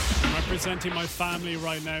 €200. I'm representing my family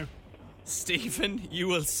right now. Stephen, you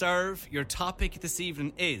will serve. Your topic this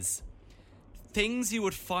evening is things you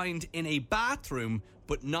would find in a bathroom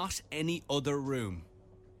but not any other room.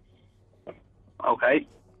 Okay.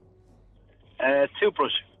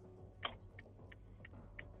 Toothbrush.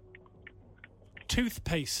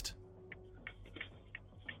 Toothpaste.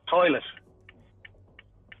 Toilet.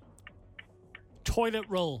 Toilet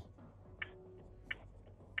roll.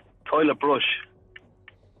 Toilet brush.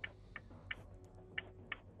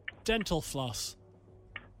 Dental floss.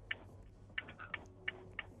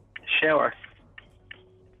 Shower.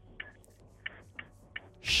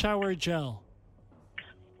 Shower gel.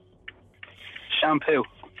 Shampoo.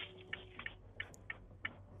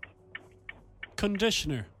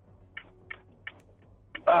 Conditioner.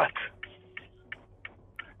 Bath.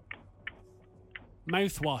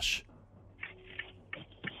 Mouthwash.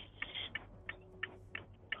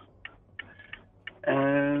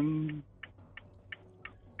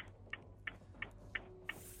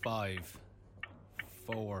 Five,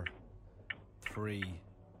 4, 3.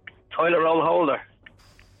 Toilet roll holder.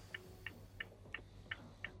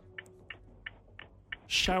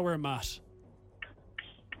 Shower mat.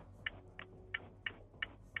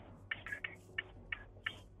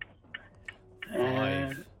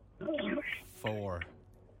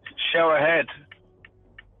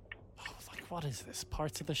 What is this?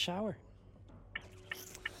 Parts of the shower?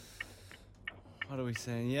 What are we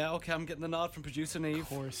saying? Yeah, okay, I'm getting the nod from producer Neve. Of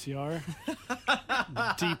course you are.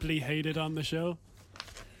 Deeply hated on the show.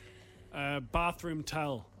 Bathroom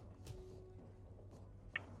towel.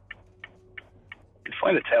 You'd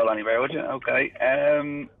find a towel anywhere, would you? Okay.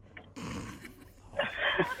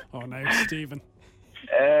 Oh, now Stephen.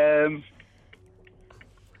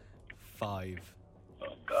 5,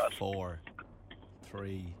 4,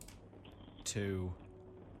 3, 2,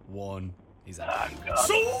 1. He's out.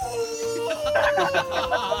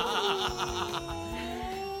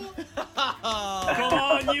 Come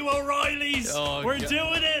on, you O'Reillys. Oh, We're God.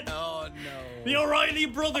 doing it. Oh, no. The O'Reilly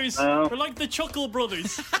brothers. No. We're like the Chuckle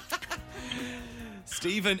brothers.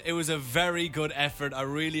 Stephen, it was a very good effort. I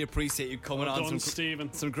really appreciate you coming Well on. done,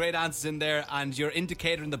 Stephen. Some great answers in there, and your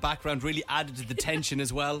indicator in the background really added to the tension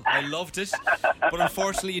as well. I loved it. But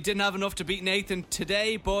unfortunately, you didn't have enough to beat Nathan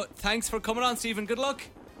today. But thanks for coming on, Stephen. Good luck.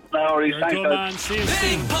 No worries. You're a Thanks, good guys. man. See you, Ping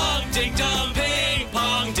Stephen. pong ding dong, ping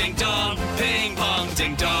pong ding dong, ping pong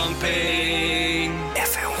ding dong, ping.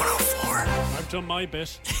 FM 104. I've done my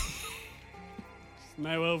bit.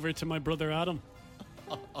 Now over to my brother Adam.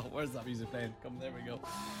 Oh, where's that music playing? Come, there we go.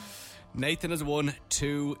 Nathan has won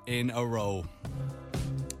 2 in a row.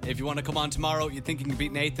 If you want to come on tomorrow, you think you can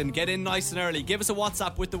beat Nathan, get in nice and early. Give us a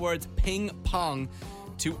WhatsApp with the words ping pong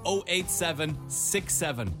to 087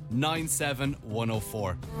 67 97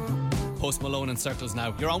 104. Post Malone and Circles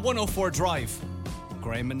now. You're on 104 Drive.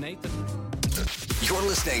 Graham and Nathan. You're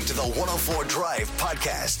listening to the 104 Drive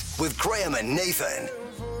podcast with Graham and Nathan.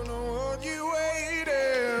 What you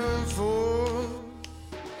waiting for?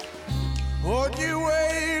 What you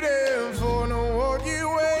waiting for? No, what you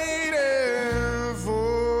waiting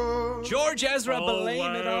for? George Ezra, Oh,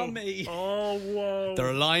 blame it wow. on me. Oh, whoa.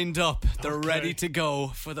 They're lined up. They're Okay. ready to go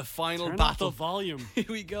for the final Turn up battle. the volume. Here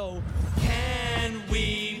we go. Can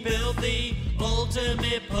we build the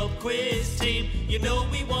ultimate pub quiz team? You know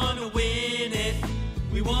we want to win it.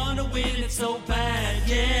 We want to win it so bad,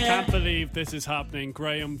 yeah. Can't believe this is happening,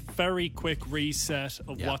 Graham. Very quick reset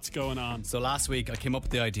of what's going on. So last week I came up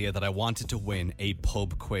with the idea that I wanted to win a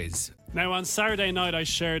pub quiz. Now, on Saturday night, I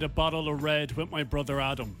shared a bottle of red with my brother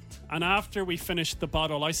Adam. And after we finished the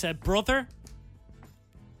bottle, I said, brother,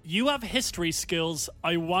 you have history skills.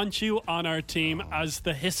 I want you on our team as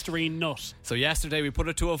the history nut. So yesterday we put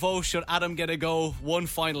it to a vote. Should Adam get a go, one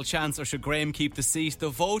final chance, or should Graham keep the seat? The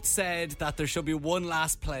vote said that there should be one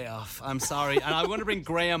last playoff. I'm sorry. And I'm going to bring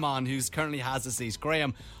Graham on, who's currently has a seat.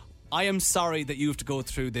 Graham, I am sorry that you have to go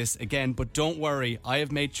through this again, but don't worry. I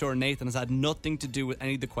have made sure Nathan has had nothing to do with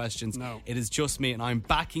any of the questions. No. It is just me, and I'm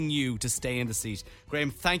backing you to stay in the seat. Graham,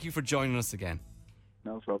 thank you for joining us again.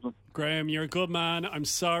 No problem. Graham, you're a good man. I'm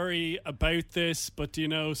sorry about this, but you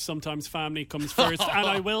know, sometimes family comes first. And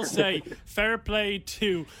I will say, fair play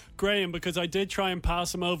to Graham, because I did try and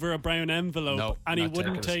pass him over a brown envelope, No, and he not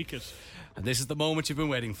wouldn't taking take it. And this is the moment you've been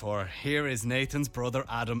waiting for. Here is Nathan's brother,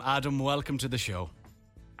 Adam. Adam, welcome to the show.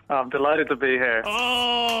 I'm delighted to be here.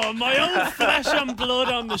 Oh, my own flesh and blood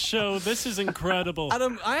on the show. This is incredible.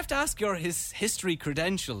 Adam, I have to ask your his history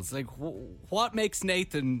credentials. Like, what makes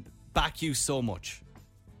Nathan back you so much?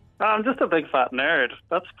 I'm just a big fat nerd.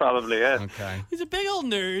 That's probably it. Okay. He's a big old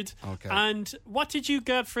nerd. Okay. And what did you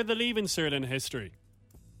get for the Leaving Cert in history?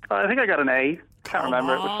 I think I got an A. Can't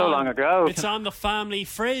remember. It was so long ago. It's on the family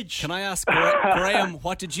fridge. Can I ask Graham,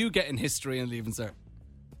 what did you get in history and Leaving Cert?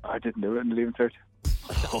 I didn't do it in the Leaving Cert.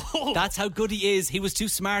 That's how good he is. He was too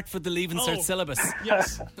smart for the Leaving Cert Oh, syllabus.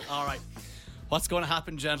 Yes. All right. What's going to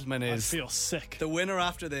happen, gentlemen, I is feel sick. the winner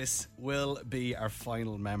after this will be our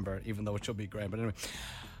final member, even though it should be Graham. But anyway,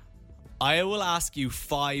 I will ask you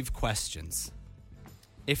 5 questions.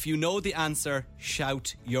 If you know the answer,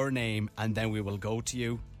 shout your name, and then we will go to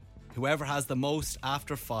you. Whoever has the most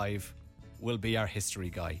after 5 will be our history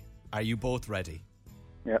guy. Are you both ready?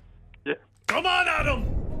 Yeah. Yeah. Come on, Adam!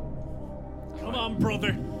 Come on,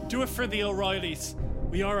 brother. Do it for the O'Reillys.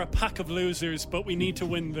 We are a pack of losers, but we need to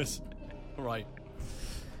win this. Right.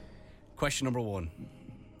 Question number 1.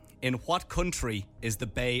 In what country is the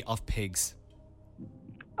Bay of Pigs?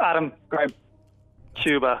 Adam, Graham,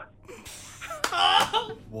 Cuba.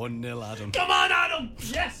 1-0, Adam. Come on, Adam!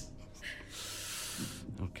 Yes!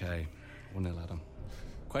 Okay, 1-0, Adam.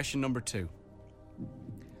 Question number 2.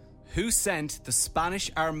 Who sent the Spanish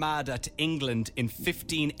Armada to England in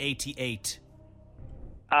 1588?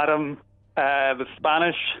 Adam, the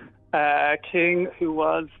Spanish king who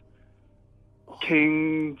was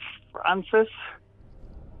King Francis.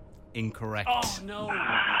 Incorrect. Oh, no.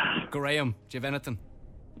 Graham, do you have anything?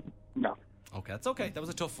 No. Okay, that's okay. That was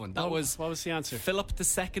a tough one. That What was was the answer? Philip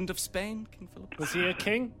II of Spain. King Philip. Was he a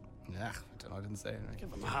king? Yeah, I don't I didn't say it.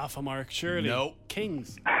 Give him half a mark, surely. No.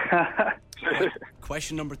 Kings.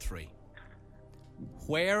 Question number 3.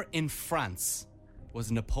 Where in France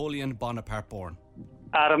was Napoleon Bonaparte born?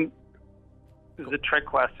 Adam, this is a trick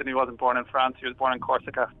question. He wasn't born in France. He was born in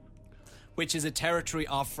Corsica. Which is a territory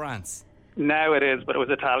of France. Now it is, but it was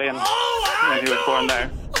Italian. Oh, when he was born there.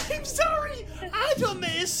 I'm sorry. Adam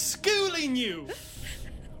is schooling you.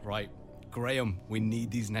 Right. Graham, we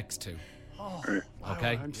need these next 2. Oh,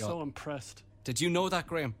 okay. Wow, I'm so impressed. Did you know that,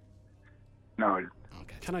 Graham? No.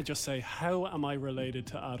 Okay. Can I just say, how am I related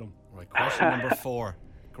to Adam? Right. Question number 4.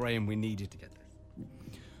 Graham, we need you to get this.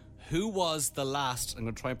 Who was the last, I'm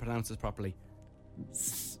going to try and pronounce this properly,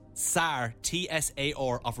 Tsar,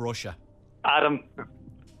 Tsar of Russia? Adam,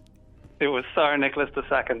 it was Tsar Nicholas II.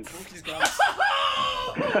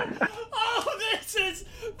 Oh, this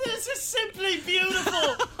is simply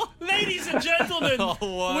beautiful. Ladies and gentlemen,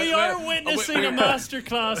 we are witnessing a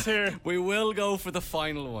masterclass here. We will go for the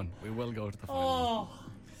final one. Oh.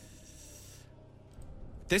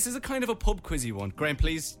 This is a kind of a pub quizzy one. Graham,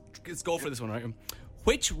 please, let's go for this one, right?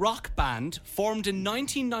 Which rock band, formed in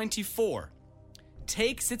 1994,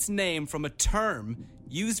 takes its name from a term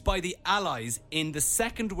used by the Allies in the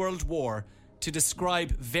Second World War to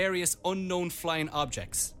describe various unknown flying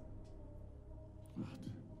objects?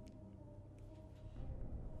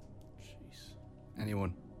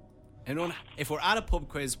 Anyone? If we're at a pub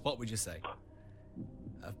quiz, what would you say?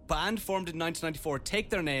 A band formed in 1994 take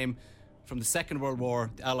their name from the Second World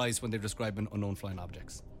War, the Allies, when they're describing unknown flying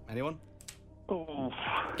objects. Anyone? Oh.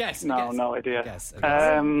 Guess. No idea. Guess.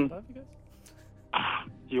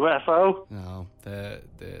 UFO? No,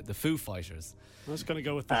 the Foo Fighters. I was going to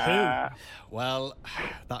go with the Who. Well,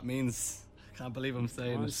 that means I can't believe I'm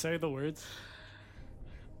saying it. Say the words.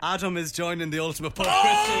 Adam is joining the ultimate pub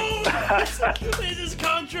quiz. This is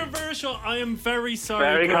controversial. I am very sorry.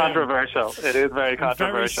 Very Graham. controversial. It is very controversial.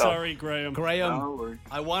 I'm very sorry, Graham. Graham,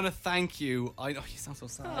 I want to thank you. I know you sound so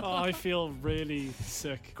sad. Oh, I feel really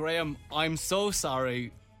sick. Graham, I'm so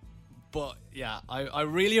sorry. But yeah, I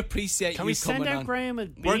really appreciate Can you we coming send out on. Graham a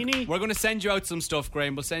beanie? We're going to send you out some stuff,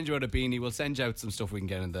 Graham. We'll send you out a beanie. We'll send you out some stuff we can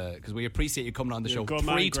get in the... Because we appreciate you coming on the show good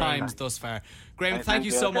man, 3 Graham. times thus far. Graham, thank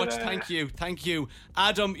you so much. Thank you.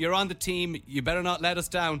 Adam, you're on the team. You better not let us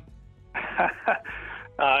down.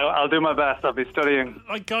 I'll do my best. I'll be studying.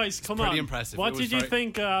 Guys, come on. Pretty impressive. What did you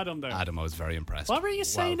think, Adam, there? Adam, I was very impressed. What were you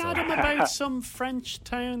saying, Well Adam, done. about some French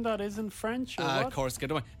town that isn't French? Or what?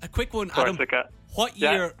 Corsica. A quick one, Adam. Corsica. What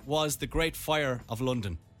year was the Great Fire of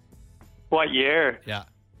London? What year? Yeah.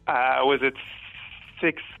 Was it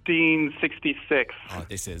 1666? Oh,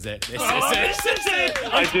 this is it. This is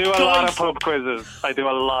it. I do a lot of pub quizzes.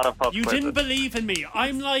 You didn't believe in me.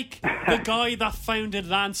 I'm like the guy that founded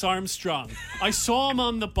Lance Armstrong. I saw him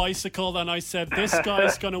on the bicycle and I said, this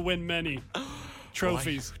guy's going to win many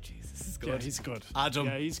trophies. Yeah, he's good. Adam,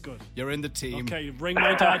 yeah, he's good. You're in the team. Okay, ring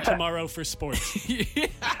my dad tomorrow for sports.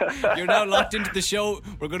 You're now locked into the show.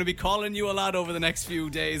 We're going to be calling you a lot over the next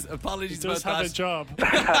few days. Apologies He does about have that. a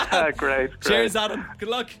job. Great. Cheers, Adam. Good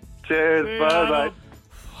luck. Cheers. Bye.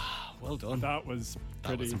 Well done. That was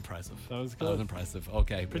pretty. That was impressive. That was good. That was impressive.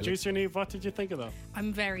 Okay. Producer Neve, what did you think of that?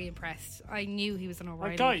 I'm very impressed. I knew he was an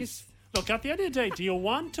O'Reilly. Guys, look, at the end of the day, do you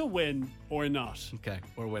want to win or not? Okay,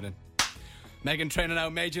 we're winning. Megan training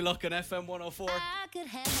out made you look on FM 104.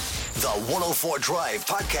 The 104 Drive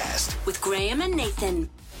Podcast with Graham and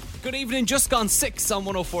Nathan. Good evening, just gone 6 on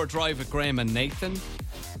 104 Drive with Graham and Nathan.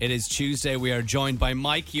 It is Tuesday. We are joined by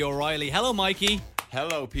Mikey O'Reilly. Hello, Mikey.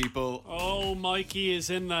 Hello, people. Oh, Mikey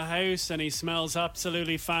is in the house and he smells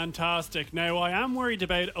absolutely fantastic. Now, I am worried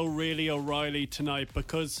about O'Reilly tonight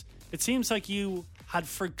because it seems like you had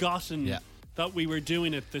forgotten that we were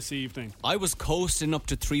doing it this evening. I was coasting up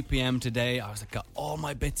to 3 p.m. today. I was like, got all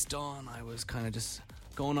my bits done. I was kind of just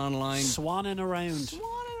going online. Swanning around.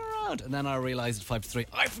 And then I realised at 5 to 3,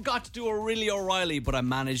 I forgot to do O'Reilly, but I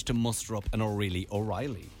managed to muster up an O'Reilly.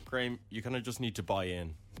 Graham, you kind of just need to buy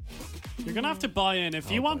in. You're going to have to buy in.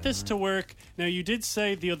 If you want this to work... Now, you did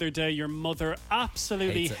say the other day your mother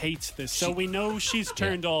absolutely hates this, so we know she's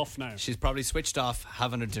turned off now. She's probably switched off,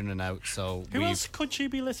 having her dinner now, so Who else could she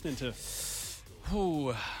be listening to?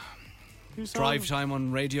 Who's Drive on? Time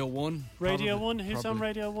on Radio 1. Radio 1? Who's on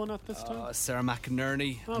Radio 1 at this time? Sarah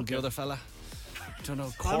McInerney and the other fella. I don't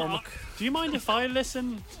know, Cormac. Do you mind if I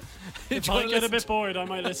listen? If I get a bit bored, I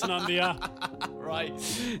might listen on the app. Right.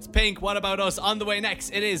 It's Pink. What about us? On the way next,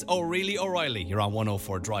 it is O'Reilly. You're on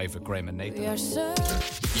 104 Drive with Graham and Nathan.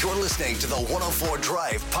 You're listening to the 104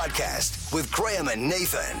 Drive Podcast with Graham and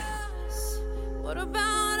Nathan. What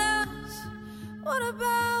about us? What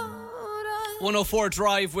about us? 104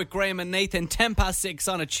 Drive with Graham and Nathan, 10 past 6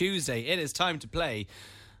 on a Tuesday. It is time to play.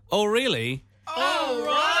 Oh, really?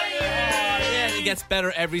 O'Reilly! Yeah, it gets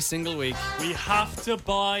better every single week. We have to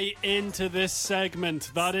buy into this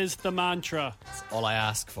segment. That is the mantra. That's all I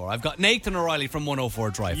ask for. I've got Nathan O'Reilly from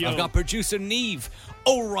 104 Drive. Yo. I've got producer Niamh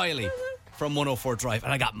O'Reilly from 104 Drive.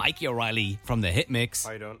 And I got Mikey O'Reilly from the Hit Mix.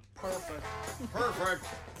 I don't. Perfect.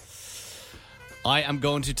 I am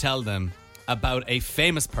going to tell them about a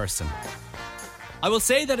famous person. I will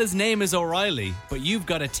say that his name is O'Reilly, but you've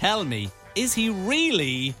got to tell me, is he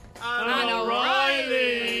really An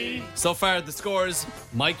O'Reilly? So far, the scores: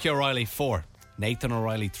 Mikey O'Reilly 4, Nathan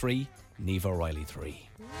O'Reilly 3, Niamh O'Reilly 3.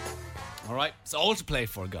 All right, it's all to play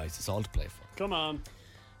for, guys. It's all to play for. Come on.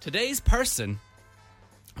 Today's person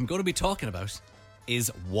I'm going to be talking about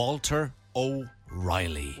is Walter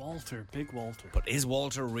O'Reilly. Walter, big Walter. But is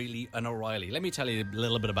Walter really an O'Reilly? Let me tell you a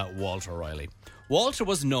little bit about Walter O'Reilly. Walter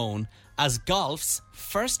was known as golf's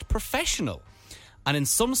first professional, and in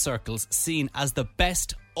some circles seen as the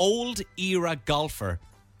best old-era golfer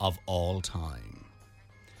of all time.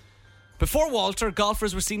 Before Walter,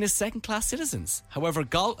 golfers were seen as second-class citizens. However,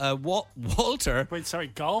 Walter... Wait, sorry,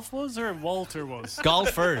 golf was or Walter was?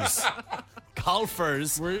 Golfers.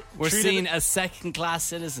 Golfers were treated- seen as second-class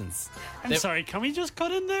citizens. I'm sorry, can we just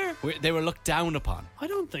cut in there? They were looked down upon. I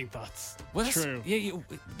don't think that's Well, true.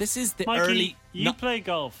 This is the Mikey, early... you play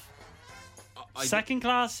golf.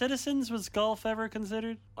 Second-class citizens, was golf ever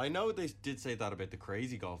considered? I know they did say that about the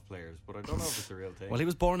crazy golf players, but I don't know if it's a real thing. Well, he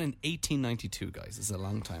was born in 1892, guys. This is a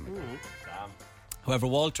long time ago. Damn. However,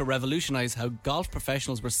 Walter revolutionised how golf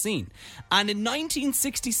professionals were seen. And in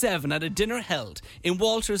 1967, at a dinner held in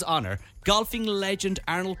Walter's honour, golfing legend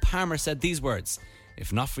Arnold Palmer said these words: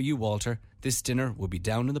 "If not for you, Walter, this dinner would be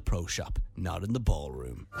down in the pro shop, not in the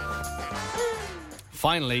ballroom."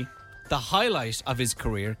 Finally, the highlight of his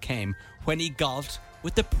career came when he golfed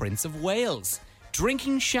with the Prince of Wales,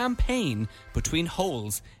 drinking champagne between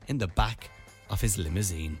holes in the back of his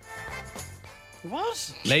limousine.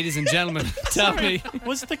 What? Ladies and gentlemen, tell me.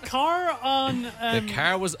 Was the car on... The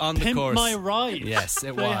car was on the Pimp course. My Ride? Yes,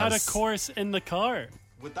 it was. They had a course in the car.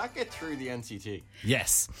 Would that get through the NCT?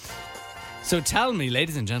 Yes. So tell me,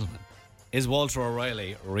 ladies and gentlemen, is Walter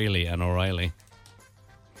O'Reilly really an O'Reilly?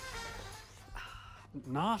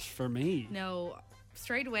 Not for me. No,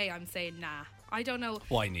 straight away I'm saying nah. I don't know.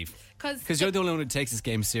 Why, Niamh? Because you're the only one who takes this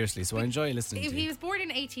game seriously, so I enjoy listening if to he you. was born in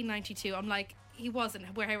 1892, I'm like, he wasn't,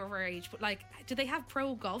 however age, but like, did they have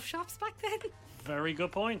pro golf shops back then? Very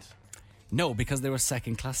good point. No, because they were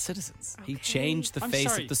second-class citizens. He changed the I'm face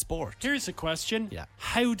sorry. of the sport. Here's a question. Yeah.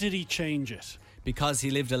 How did he change it? Because he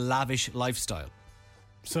lived a lavish lifestyle.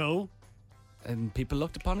 So? And people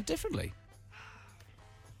looked upon it differently.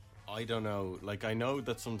 I don't know. Like, I know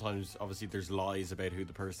that sometimes, obviously, there's lies about who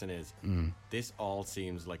the person is. Mm. This all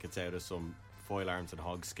seems like it's out of some Foil Arms and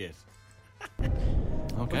Hog skit.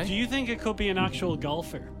 Okay. Do you think it could be an actual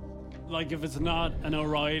golfer? Like, if it's not an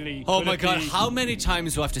O'Reilly. Oh could my it God, be- how many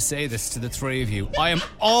times do I have to say this to the three of you? I am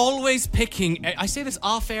always picking, I say this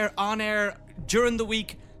off air, on air, during the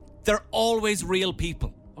week, they're always real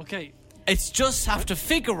people. Okay. It's just have to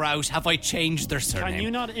figure out, have I changed their surname? Can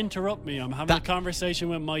you not interrupt me? I'm having a conversation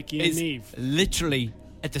with Mikey and It's Niamh. literally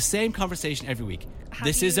at the same conversation every week.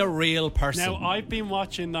 This is a real person. Now, I've been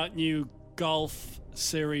watching that new golf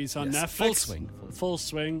series on Yes, Netflix. Full Swing. Full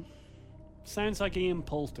Swing. Sounds like Ian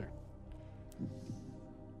Poulter.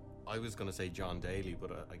 I was going to say John Daly,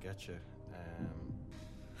 but I get you.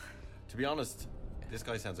 To be honest, this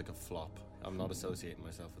guy sounds like a flop. I'm not associating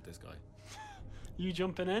myself with this guy. You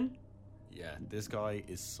jumping in? Yeah, this guy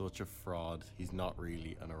is such a fraud. He's not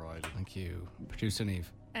really an O'Reilly. Thank you. Producer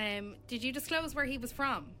Niamh. Did you disclose where he was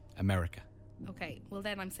from? America. Okay, well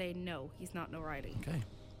then I'm saying no, he's not an O'Reilly. Okay.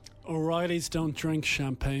 O'Reillys don't drink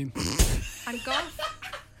champagne. And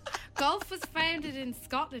golf was founded in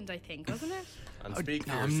Scotland, I think, wasn't it? And speak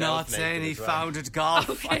for I'm yourself, not Nathan, saying he as well. founded golf.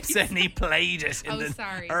 Okay. I'm saying he played it in Oh, the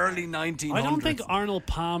sorry. early 1900s. I don't think Arnold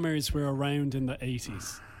Palmer's were around in the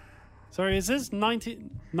 80s. Sorry, is this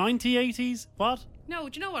 90s? What? No,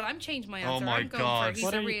 do you know what? I'm changing my Oh answer. my I'm going God. for he's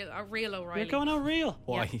What a are you- real O'Reilly. You're going out real.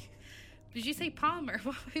 Why? Yeah. Did you say Palmer?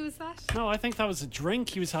 Who was that? No, I think that was a drink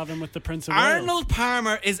he was having with the Prince of Wales. Arnold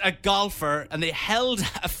Palmer is a golfer, and they held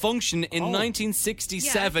a function in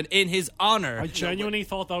 1967 in his honour. I genuinely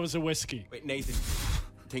thought that was a whiskey. Wait, Nathan,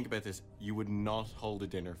 think about this. You would not hold a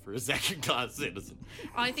dinner for a second-class citizen.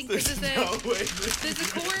 I think There's there's no way.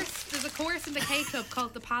 a course in the K Club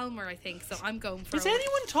called the Palmer, I think. So I'm going for. Is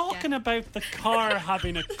anyone talking about the car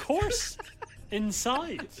having a course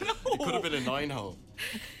inside? It could have been a 9-hole.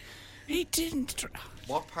 He didn't.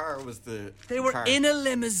 What par was the They were car? in a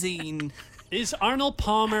limousine. Is Arnold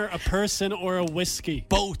Palmer a person or a whiskey?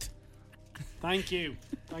 Both. Thank you.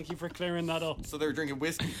 Thank you for clearing that up. So they're drinking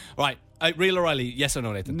whiskey. Right. Real or O'Reilly? Yes or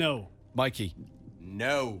no, Nathan? No. Mikey?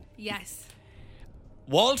 No. Yes.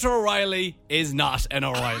 Walter O'Reilly is not an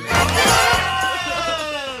O'Reilly.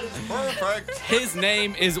 Perfect. His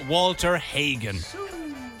name is Walter Hagen.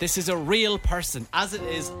 This is a real person, as it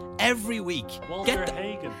is every week. Walter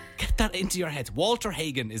Hagen. Get that into your head. Walter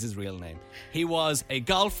Hagen is his real name. He was a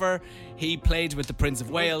golfer. He played with the Prince of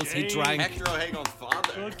Wales. He drank. Hector O'Hagan's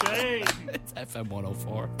father. Okay. It's FM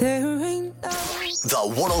 104. The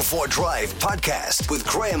 104 Drive Podcast with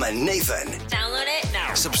Graham and Nathan. Download it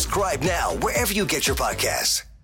now. Subscribe now wherever you get your podcasts.